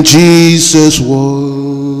 When Jesus Als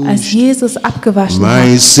washed Jesus abgewaschen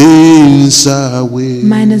my hat, sins away.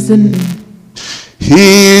 meine Sünden.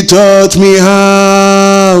 He taught me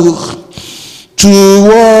how to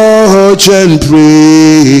watch and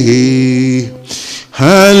pray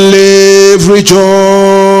and live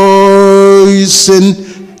rejoicing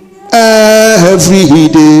every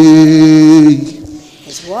day.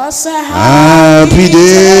 It was a Happy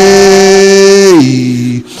day,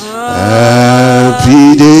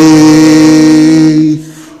 happy day,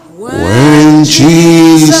 when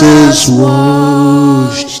Jesus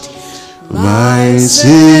washed my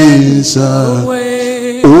sins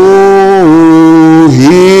away. Oh,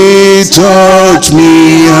 he taught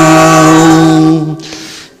me how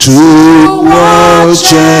to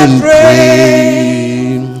watch and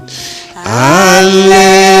pray and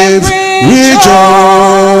live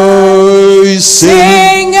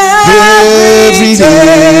rejoicing every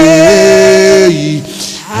day.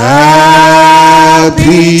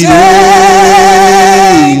 Happy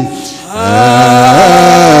day,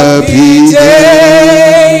 happy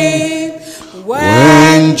day,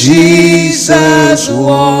 when Jesus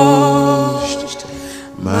washed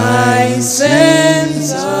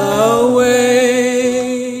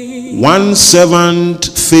one servant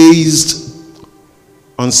faced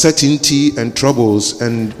uncertainty and troubles,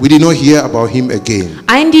 and we did not hear about him again.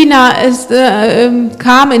 Ein Diener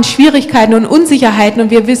kam in Schwierigkeiten und Unsicherheiten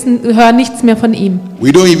und wir hören nichts mehr von ihm. We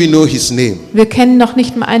don't even know his name. Wir kennen noch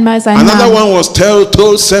nicht einmal seinen Another Namen. one was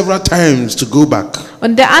told several times to go back.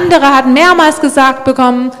 Und der andere hat mehrmals gesagt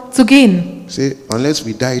bekommen, zu gehen. Say, unless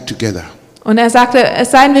we die together. Und er sagte,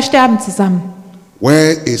 es sei denn, wir sterben zusammen.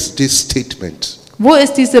 Where is this statement? Wo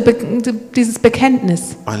ist dieses Bekenntnis?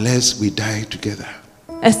 Unless we die together.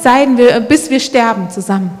 Es sei denn, bis wir sterben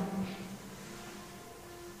zusammen.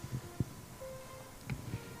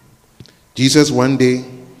 Jesus one day,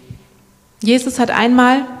 Jesus hat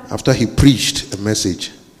einmal, after he preached a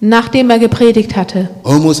message, nachdem er gepredigt hatte,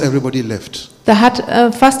 almost everybody left. da hat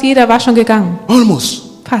fast jeder war schon gegangen. Almost.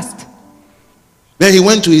 Fast. Then he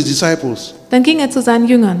went to his disciples. Dann ging er zu seinen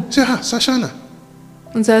Jüngern He said, Sashana,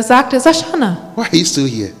 und er sagte, Sashana, why are you still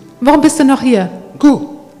here? warum bist du noch hier?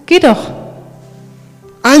 Go. Geh doch.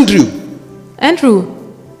 Andrew, Andrew,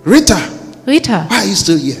 Rita, Rita, why are you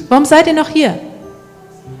still here? warum seid ihr noch hier?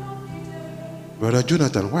 Brother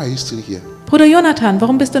Jonathan, why are you still here? Bruder Jonathan,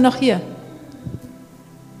 warum bist du noch hier?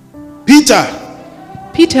 Peter,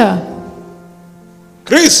 Peter,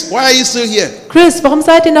 Chris, why are you still here? Chris, warum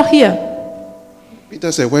seid ihr noch hier?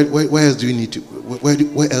 Peter said, where else do we need to?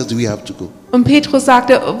 Where else do we have to go? Und Petrus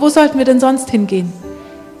sagte, wo sollten wir denn sonst hingehen?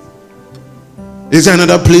 Is there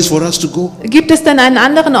another place for us to go? Gibt es denn einen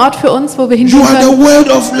anderen Ort für uns, wo wir You hingehen are the können? word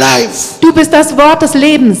of life. Du bist das Wort des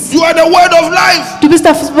Lebens. You are the word of life. Du bist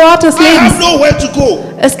das Wort des I have Lebens. nowhere to go.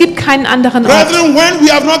 Es gibt keinen anderen Ort. Brethren, when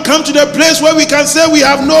we have not come to the place where we can say we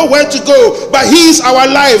have nowhere to go, but He is our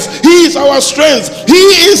life, He is our strength,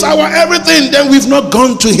 He is our everything, then we've not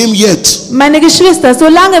gone to Him yet. Meine Geschwister,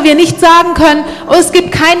 solange wir nicht sagen können, oh, es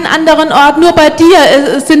gibt keinen anderen Ort, nur bei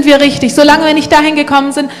dir sind wir richtig. Solange wir nicht dahin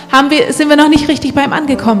gekommen sind, sind wir noch nicht richtig bei ihm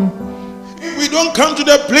angekommen. If we don't come to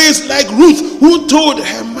the place like Ruth, who told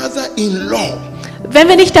her mother-in-law, Wenn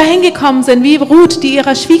wir nicht dahin gekommen sind, wie Ruth, die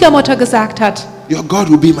ihrer Schwiegermutter gesagt hat, your God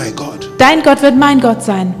will be my God. dein Gott wird mein Gott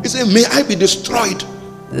sein. He said, may I be destroyed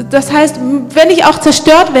Das heißt, wenn ich auch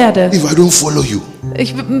zerstört werde, if I don't follow you.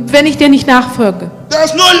 wenn ich dir nicht nachfolge.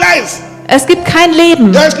 There's no life. Es gibt kein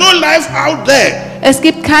Leben. There's no life out there. Es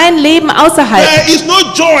gibt kein Leben außerhalb. There is no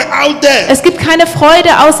joy out there. Es gibt keine Freude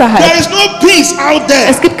There außerhalb. is no peace out there.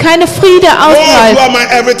 Es gibt keine Friede Oh, you außerhalb. are my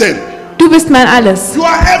everything. Du bist mein Alles. You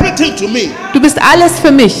are everything to me. Du bist alles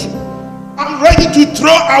für mich. I'm ready to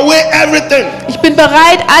throw away everything Ich bin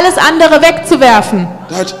bereit, alles andere wegzuwerfen,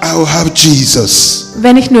 that I will have Jesus.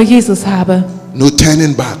 wenn ich nur Jesus habe. No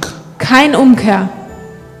turning back. Kein Umkehr.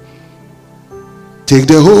 Take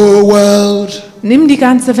the whole world Nimm die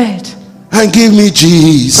ganze Welt and give me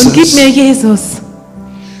Jesus. und gib mir Jesus.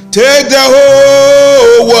 Take the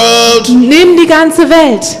whole world Nimm die ganze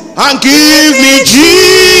Welt and give me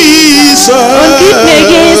Jesus. und gib mir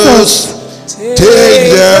Jesus.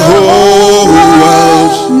 Take the whole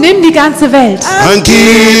world Nimm die ganze Welt and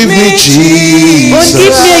give me und gib Jesus.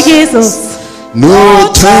 mir Jesus. No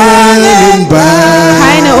turning back.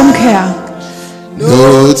 Keine Umkehr,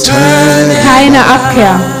 No turning. keine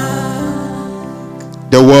Abkehr.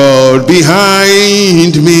 The world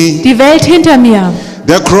behind me. Die Welt hinter mir,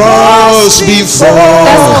 The cross das before.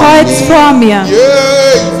 Kreuz vor mir. Yeah.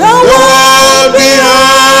 The world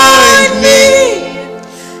behind me.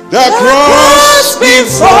 The cross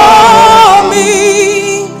before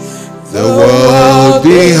me. The world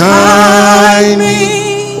behind me.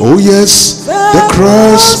 Oh yes, the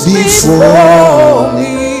cross before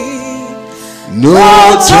me.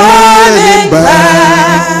 No turning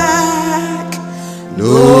back.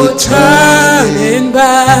 No turning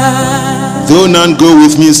back. Though none go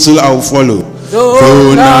with me, still I'll follow.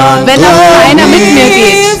 Though none Wenn go auch keiner mit mir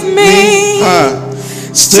geht, with me,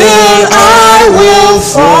 still I will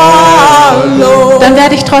follow. dann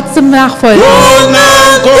werde ich trotzdem nachfolgen. Though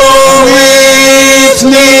none go with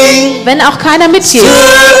me, Wenn auch keiner mitgeht, still I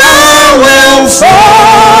will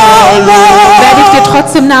follow. werde ich dir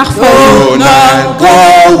trotzdem nachfolgen. Though none go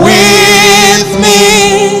with me,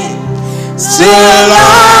 still I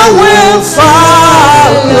will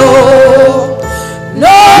follow. No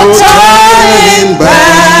turning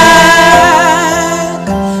back.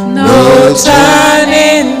 No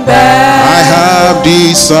turning back. I have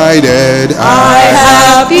decided.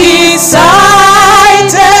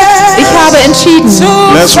 Ich habe entschieden,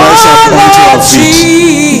 Let's rise up onto our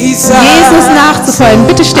feet. Jesus nachzufolgen.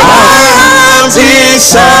 Bitte steh auf. I have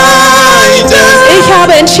decided Ich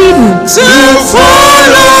habe entschieden, to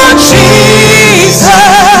follow Jesus.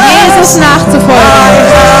 Jesus nachzufolgen.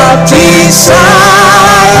 Decided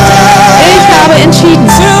Ich habe habe entschieden,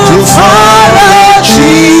 to follow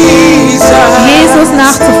Jesus. Jesus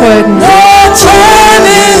nachzufolgen. No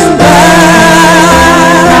turning back.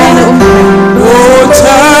 Keine Umkehr. No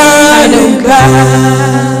turning back.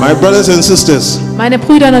 My brothers and sisters, Meine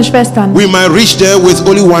Brüder und Schwestern, we might reach there with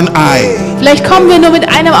only one eye, vielleicht kommen wir nur mit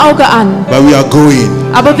einem Auge an, but we are going.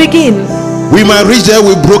 aber wir gehen. We might reach there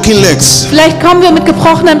with broken legs, Vielleicht kommen wir mit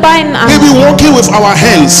gebrochenen Beinen an. maybe walking with our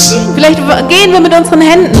hands, Vielleicht gehen wir mit unseren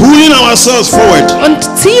Händen pulling ourselves forward, und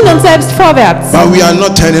ziehen uns selbst vorwärts. but we are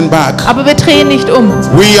not turning back. Aber wir drehen nicht um.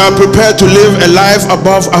 We are prepared to live a life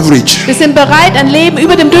above average. Wir sind bereit, ein Leben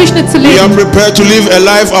über dem Durchschnitt zu We are leben. prepared to live a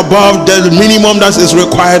life above the minimum that is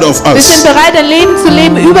required of Wir sind us. bereit, ein Leben zu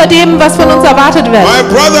leben über dem, was von uns erwartet wird. My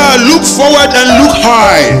brother, look forward and look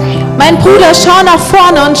high. Mein Bruder, schau nach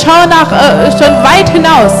vorne und schau schon weit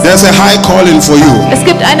hinaus. There's a high calling for you. Es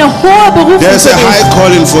gibt eine hohe Berufung There's für a high dich.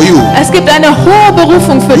 calling for you. Es gibt eine hohe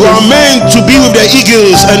Berufung für You are dich. meant to be with the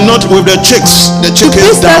eagles and not with the chicks. The Du chickens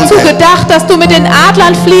bist down dazu there. gedacht, dass du mit den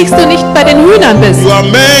Adlern fliegst und nicht bei den Hühnern bist. You are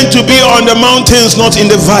meant to be on the mountains, not in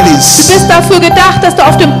the Du valleys. bist dafür gedacht, dass du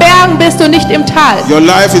auf den Bergen bist und nicht im Tal. Your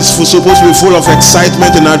life is supposed to be full of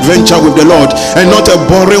excitement and adventure with the Lord, and not a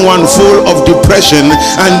boring one full of depression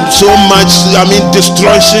and so much,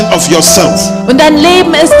 destruction of yourself. Und dein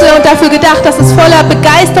Leben ist dafür gedacht, dass es voller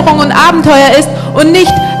Begeisterung und Abenteuer ist und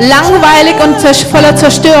nicht langweilig und voller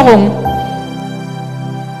Zerstörung.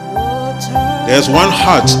 There's one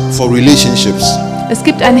heart for relationships. Es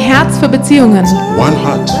gibt ein Herz für Beziehungen. One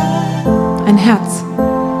heart. Ein Herz.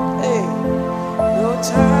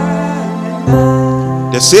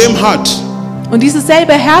 The same heart Und dieses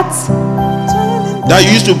selbe Herz, that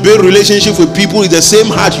you used to build relationship with people is the same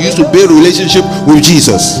heart you used to build relationship with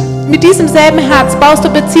Jesus. mit diesem selben Herz baust du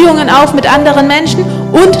Beziehungen auf mit anderen Menschen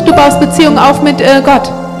und du baust Beziehungen auf mit Gott.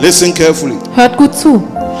 Listen carefully. Hört gut zu.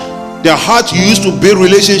 The heart you used to build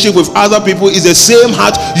relationship with other people is the same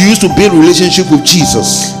heart you used to build relationship with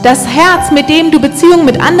Jesus. Das Herz, mit dem du Beziehungen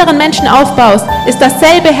mit anderen Menschen aufbaust, ist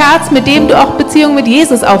dasselbe Herz, mit dem du auch Beziehungen mit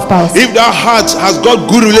Jesus aufbaust. If that heart has got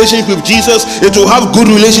good relationship with Jesus, it will have good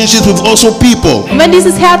relationships with also people. Und wenn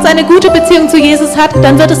dieses Herz eine gute Beziehung zu Jesus hat,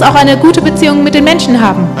 dann wird es auch eine gute Beziehung mit den Menschen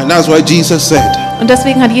haben. And that's why Jesus said, Und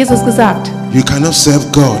deswegen hat Jesus gesagt, you cannot serve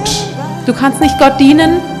God du kannst nicht Gott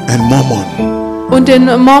dienen and mammon. und den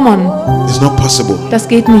Mormon. It's not possible. Das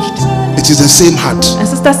geht nicht. It is the same heart.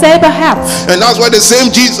 Es ist dasselbe Herz. And that's why the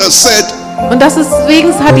same Jesus said, Und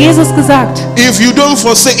deswegen hat Jesus gesagt, if you don't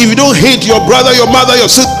hate your brother, your mother, your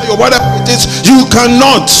sister, your whatever it is, you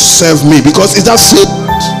cannot serve me, because it's that same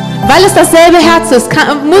heart. weil es dasselbe Herz ist,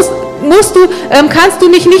 kannst du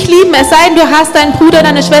mich nicht lieben, es sei denn, du hast deinen Bruder,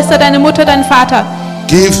 deine Schwester, deine Mutter, deinen Vater.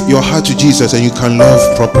 Give your heart to Jesus and you can love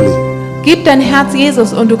properly. Gib dein Herz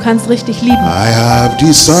Jesus und du kannst richtig lieben. I have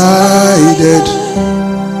decided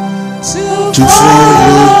to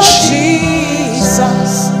follow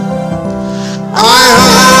Jesus. I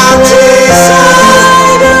have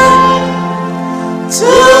decided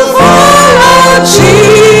to follow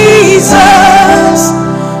Jesus.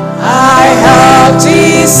 I have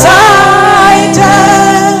decided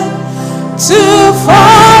to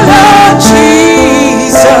follow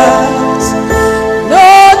Jesus. No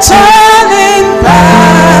turning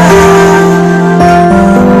back.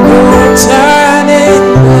 No turning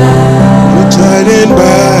back. no turning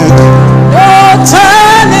back. No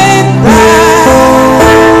turning back.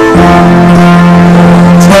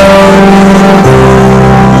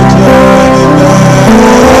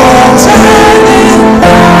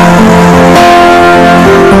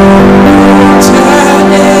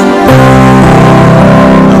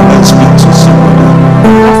 Now let's speak to somebody.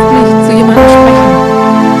 Lass mich zu jemandem sprechen.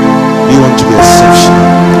 You want to be exceptional.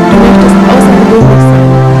 Du möchtest außergewöhnlich sein.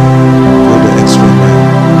 Go the extra mile.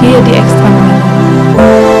 Gehe die extra Meile.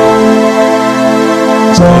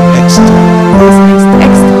 It's called extra. Das heißt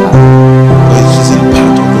extra, But it isn't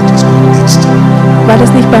part of it. It's called extra. weil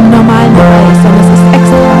es nicht beim Normalen dabei ist, sondern es ist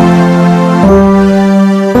extra.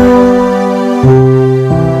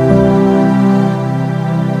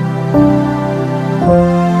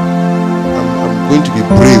 I'm going to be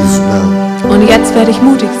brave now. Und jetzt werde ich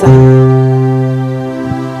mutig sein.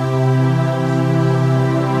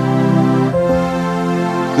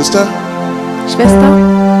 Sister Schwester and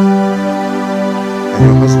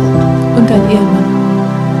your husband. und dein Ehemann.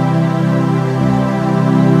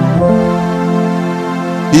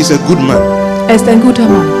 He's a good man. Er ist ein guter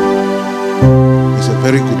Mann. He's a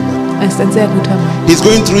very good man. Er ist ein sehr guter Mann. He's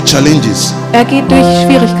going through challenges. Er geht durch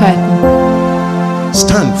Schwierigkeiten.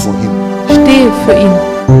 Stand for him. Stehe für ihn.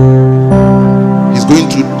 He's going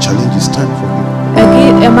through challenges. Stand for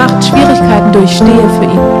him. Er macht Schwierigkeiten durch. Stehe für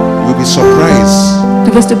ihn. You will be surprised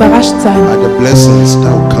Du wirst überrascht sein at the blessings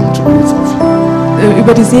that will come to both of you.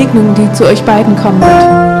 über die Segnung, die zu euch beiden kommen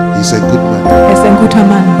wird. He's a good man. Er ist ein guter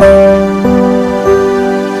Mann.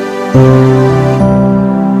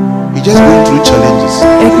 He's just going through challenges.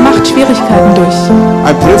 Er macht Schwierigkeiten durch.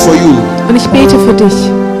 I pray for you, Und ich bete für dich,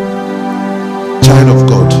 child of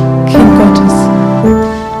God. Kind Gottes.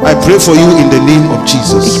 I pray for you in the name of Ich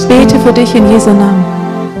Jesus. bete für dich in Jesu Namen.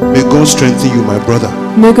 May God strengthen you, my brother.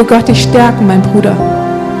 Möge Gott dich stärken, mein Bruder.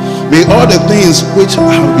 May all the things which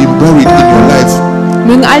have been buried in your life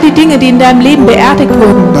Mögen all die Dinge, die in deinem Leben beerdigt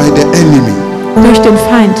wurden by the enemy, durch den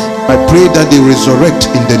Feind, I pray that they resurrect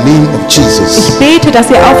in the name of ich Jesus. bete, dass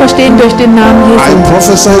sie auferstehen durch den Namen I Jesu.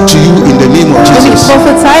 prophesy to you in the name of Und ich Jesus.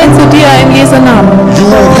 prophezeie zu dir in Jesu Namen. You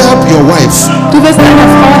will help your wife Du wirst deiner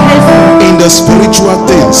Frau helfen in the spiritual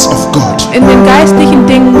things of God. in den geistlichen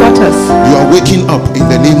Dingen Gottes. You are waking up in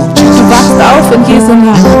the name of Du Jesus. wachst auf in Jesu You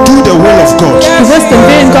Namen. will do the will of God. Du wirst den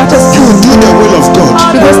Willen Gottes You will tun. do the will of God.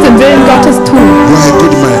 Du wirst den Willen Gottes tun. You are a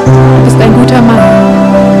good man. Du bist ein guter Mann.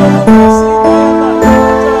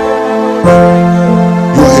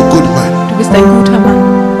 You are a good man. Du bist ein guter Mann.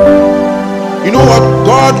 You know what?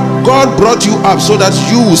 God brought you up so that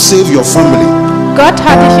you will save your family. Gott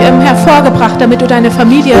hat dich hervorgebracht, damit du deine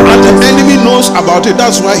Familie And rettest. the enemy knows about it.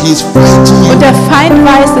 That's why he's fighting you. Und der Feind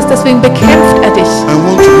weiß es, deswegen bekämpft er dich. I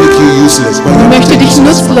want to make you useless. But Er you're not möchte a dich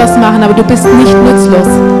useless man. nutzlos machen, aber du bist nicht nutzlos.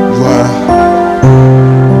 You are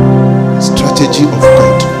the strategy of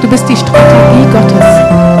God. Du bist die Strategie Gottes.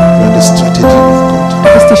 You are the strategy of God. Du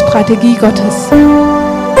bist die Strategie Gottes.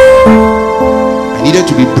 I needed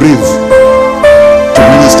to be brave to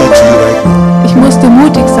minister to you right now. Ich musste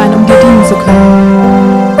mutig sein, um dir dienen zu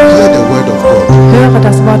können. Hear the word of God. Höre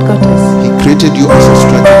das Wort Gottes. He created you as a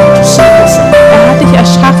strategy to save your family. Er hat dich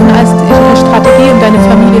erschaffen als eine Strategie, um deine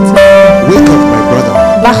Familie zu retten. Wake up, my brother.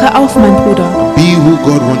 Wache auf, mein Bruder. Be who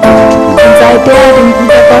God wanted you to be. Und sei der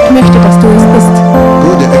Gott möchte, dass du es bist. Go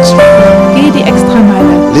the extra mile. Geh die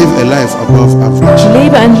Extrameile. Live a life above average.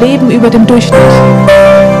 Lebe ein Leben über dem Durchschnitt.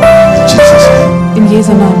 In Jesus' name. In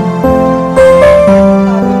Jesu Namen.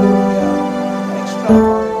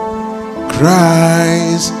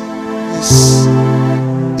 Christ is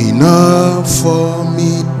enough for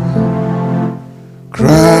me.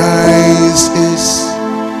 Christ is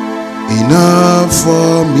enough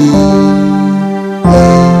for me.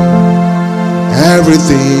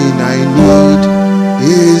 Everything I need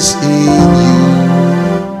is in you.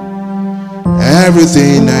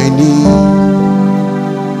 Everything I need.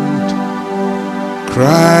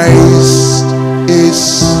 Christ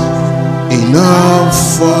is enough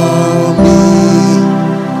for me.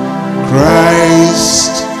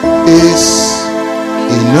 Christ is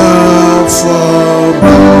enough for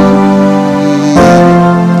me.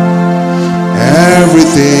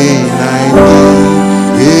 Everything I need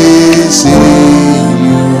is in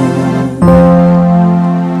you.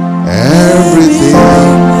 Everything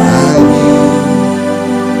I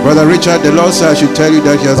need. Brother Richard, the Lord said I should tell you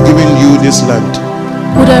that He has given you this land.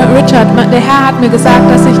 Bruder Richard, der Herr hat mir gesagt,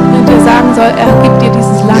 dass ich dir sagen soll, er gibt dir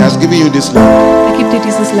dieses He Land. has given you this land. Er gibt dir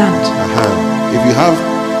dieses Land. If you have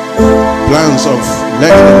plans of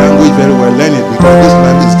learning the language very well, learn it because this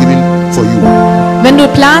land is given for you. Wenn du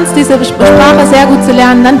planst, diese Sprache sehr gut zu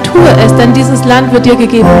lernen, dann tue es, denn dieses Land wird dir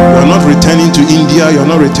gegeben. You are not returning to India, you are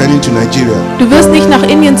not returning to Nigeria. Du wirst nicht nach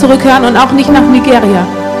Indien zurückkehren und auch nicht nach Nigeria.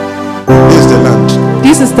 This is the land.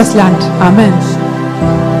 Dies ist das Land. Amen.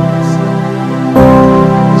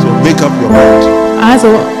 So make up your mind. Also,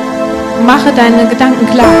 mache deine Gedanken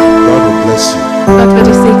klar. God will bless you. Gott wird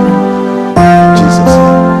dich segnen. In Jesus'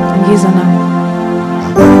 name. In Jesu Namen.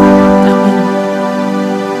 Amen. Amen.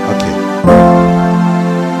 Okay.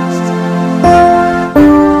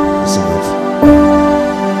 That's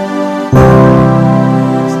enough.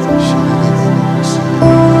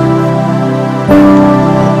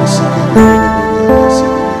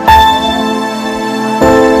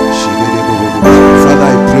 Father,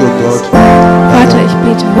 I pray, oh God, Vater, ich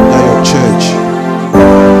bete, that your church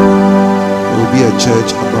will be a church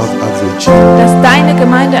above average. dass deine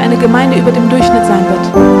Gemeinde eine Gemeinde über dem Durchschnitt sein wird.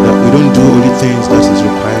 That we don't do only things that is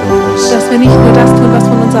required of us. Dass wir nicht nur das tun, was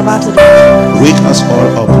von uns erwartet wird. Wake us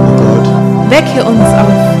all up, oh God, Wecke uns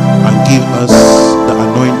auf and give us the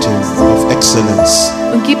anointing of excellence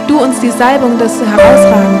und gib du uns die Salbung des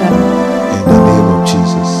Herausragenden. in the name of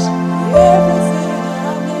Jesus.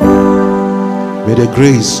 May the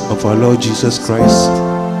grace of our Lord Jesus Christ,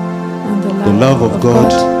 And the love of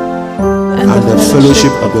God, and the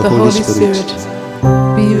fellowship of the Holy Spirit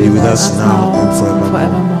be be with us now and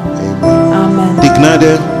forevermore. Amen. Amen. Die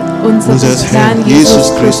Gnade Unseres unseres Herrn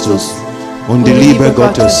Jesus Christus und die Liebe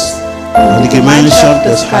Gottes und die Gemeinschaft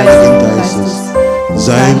des Heiligen Geistes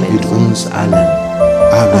sei mit uns allen.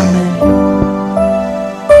 Amen.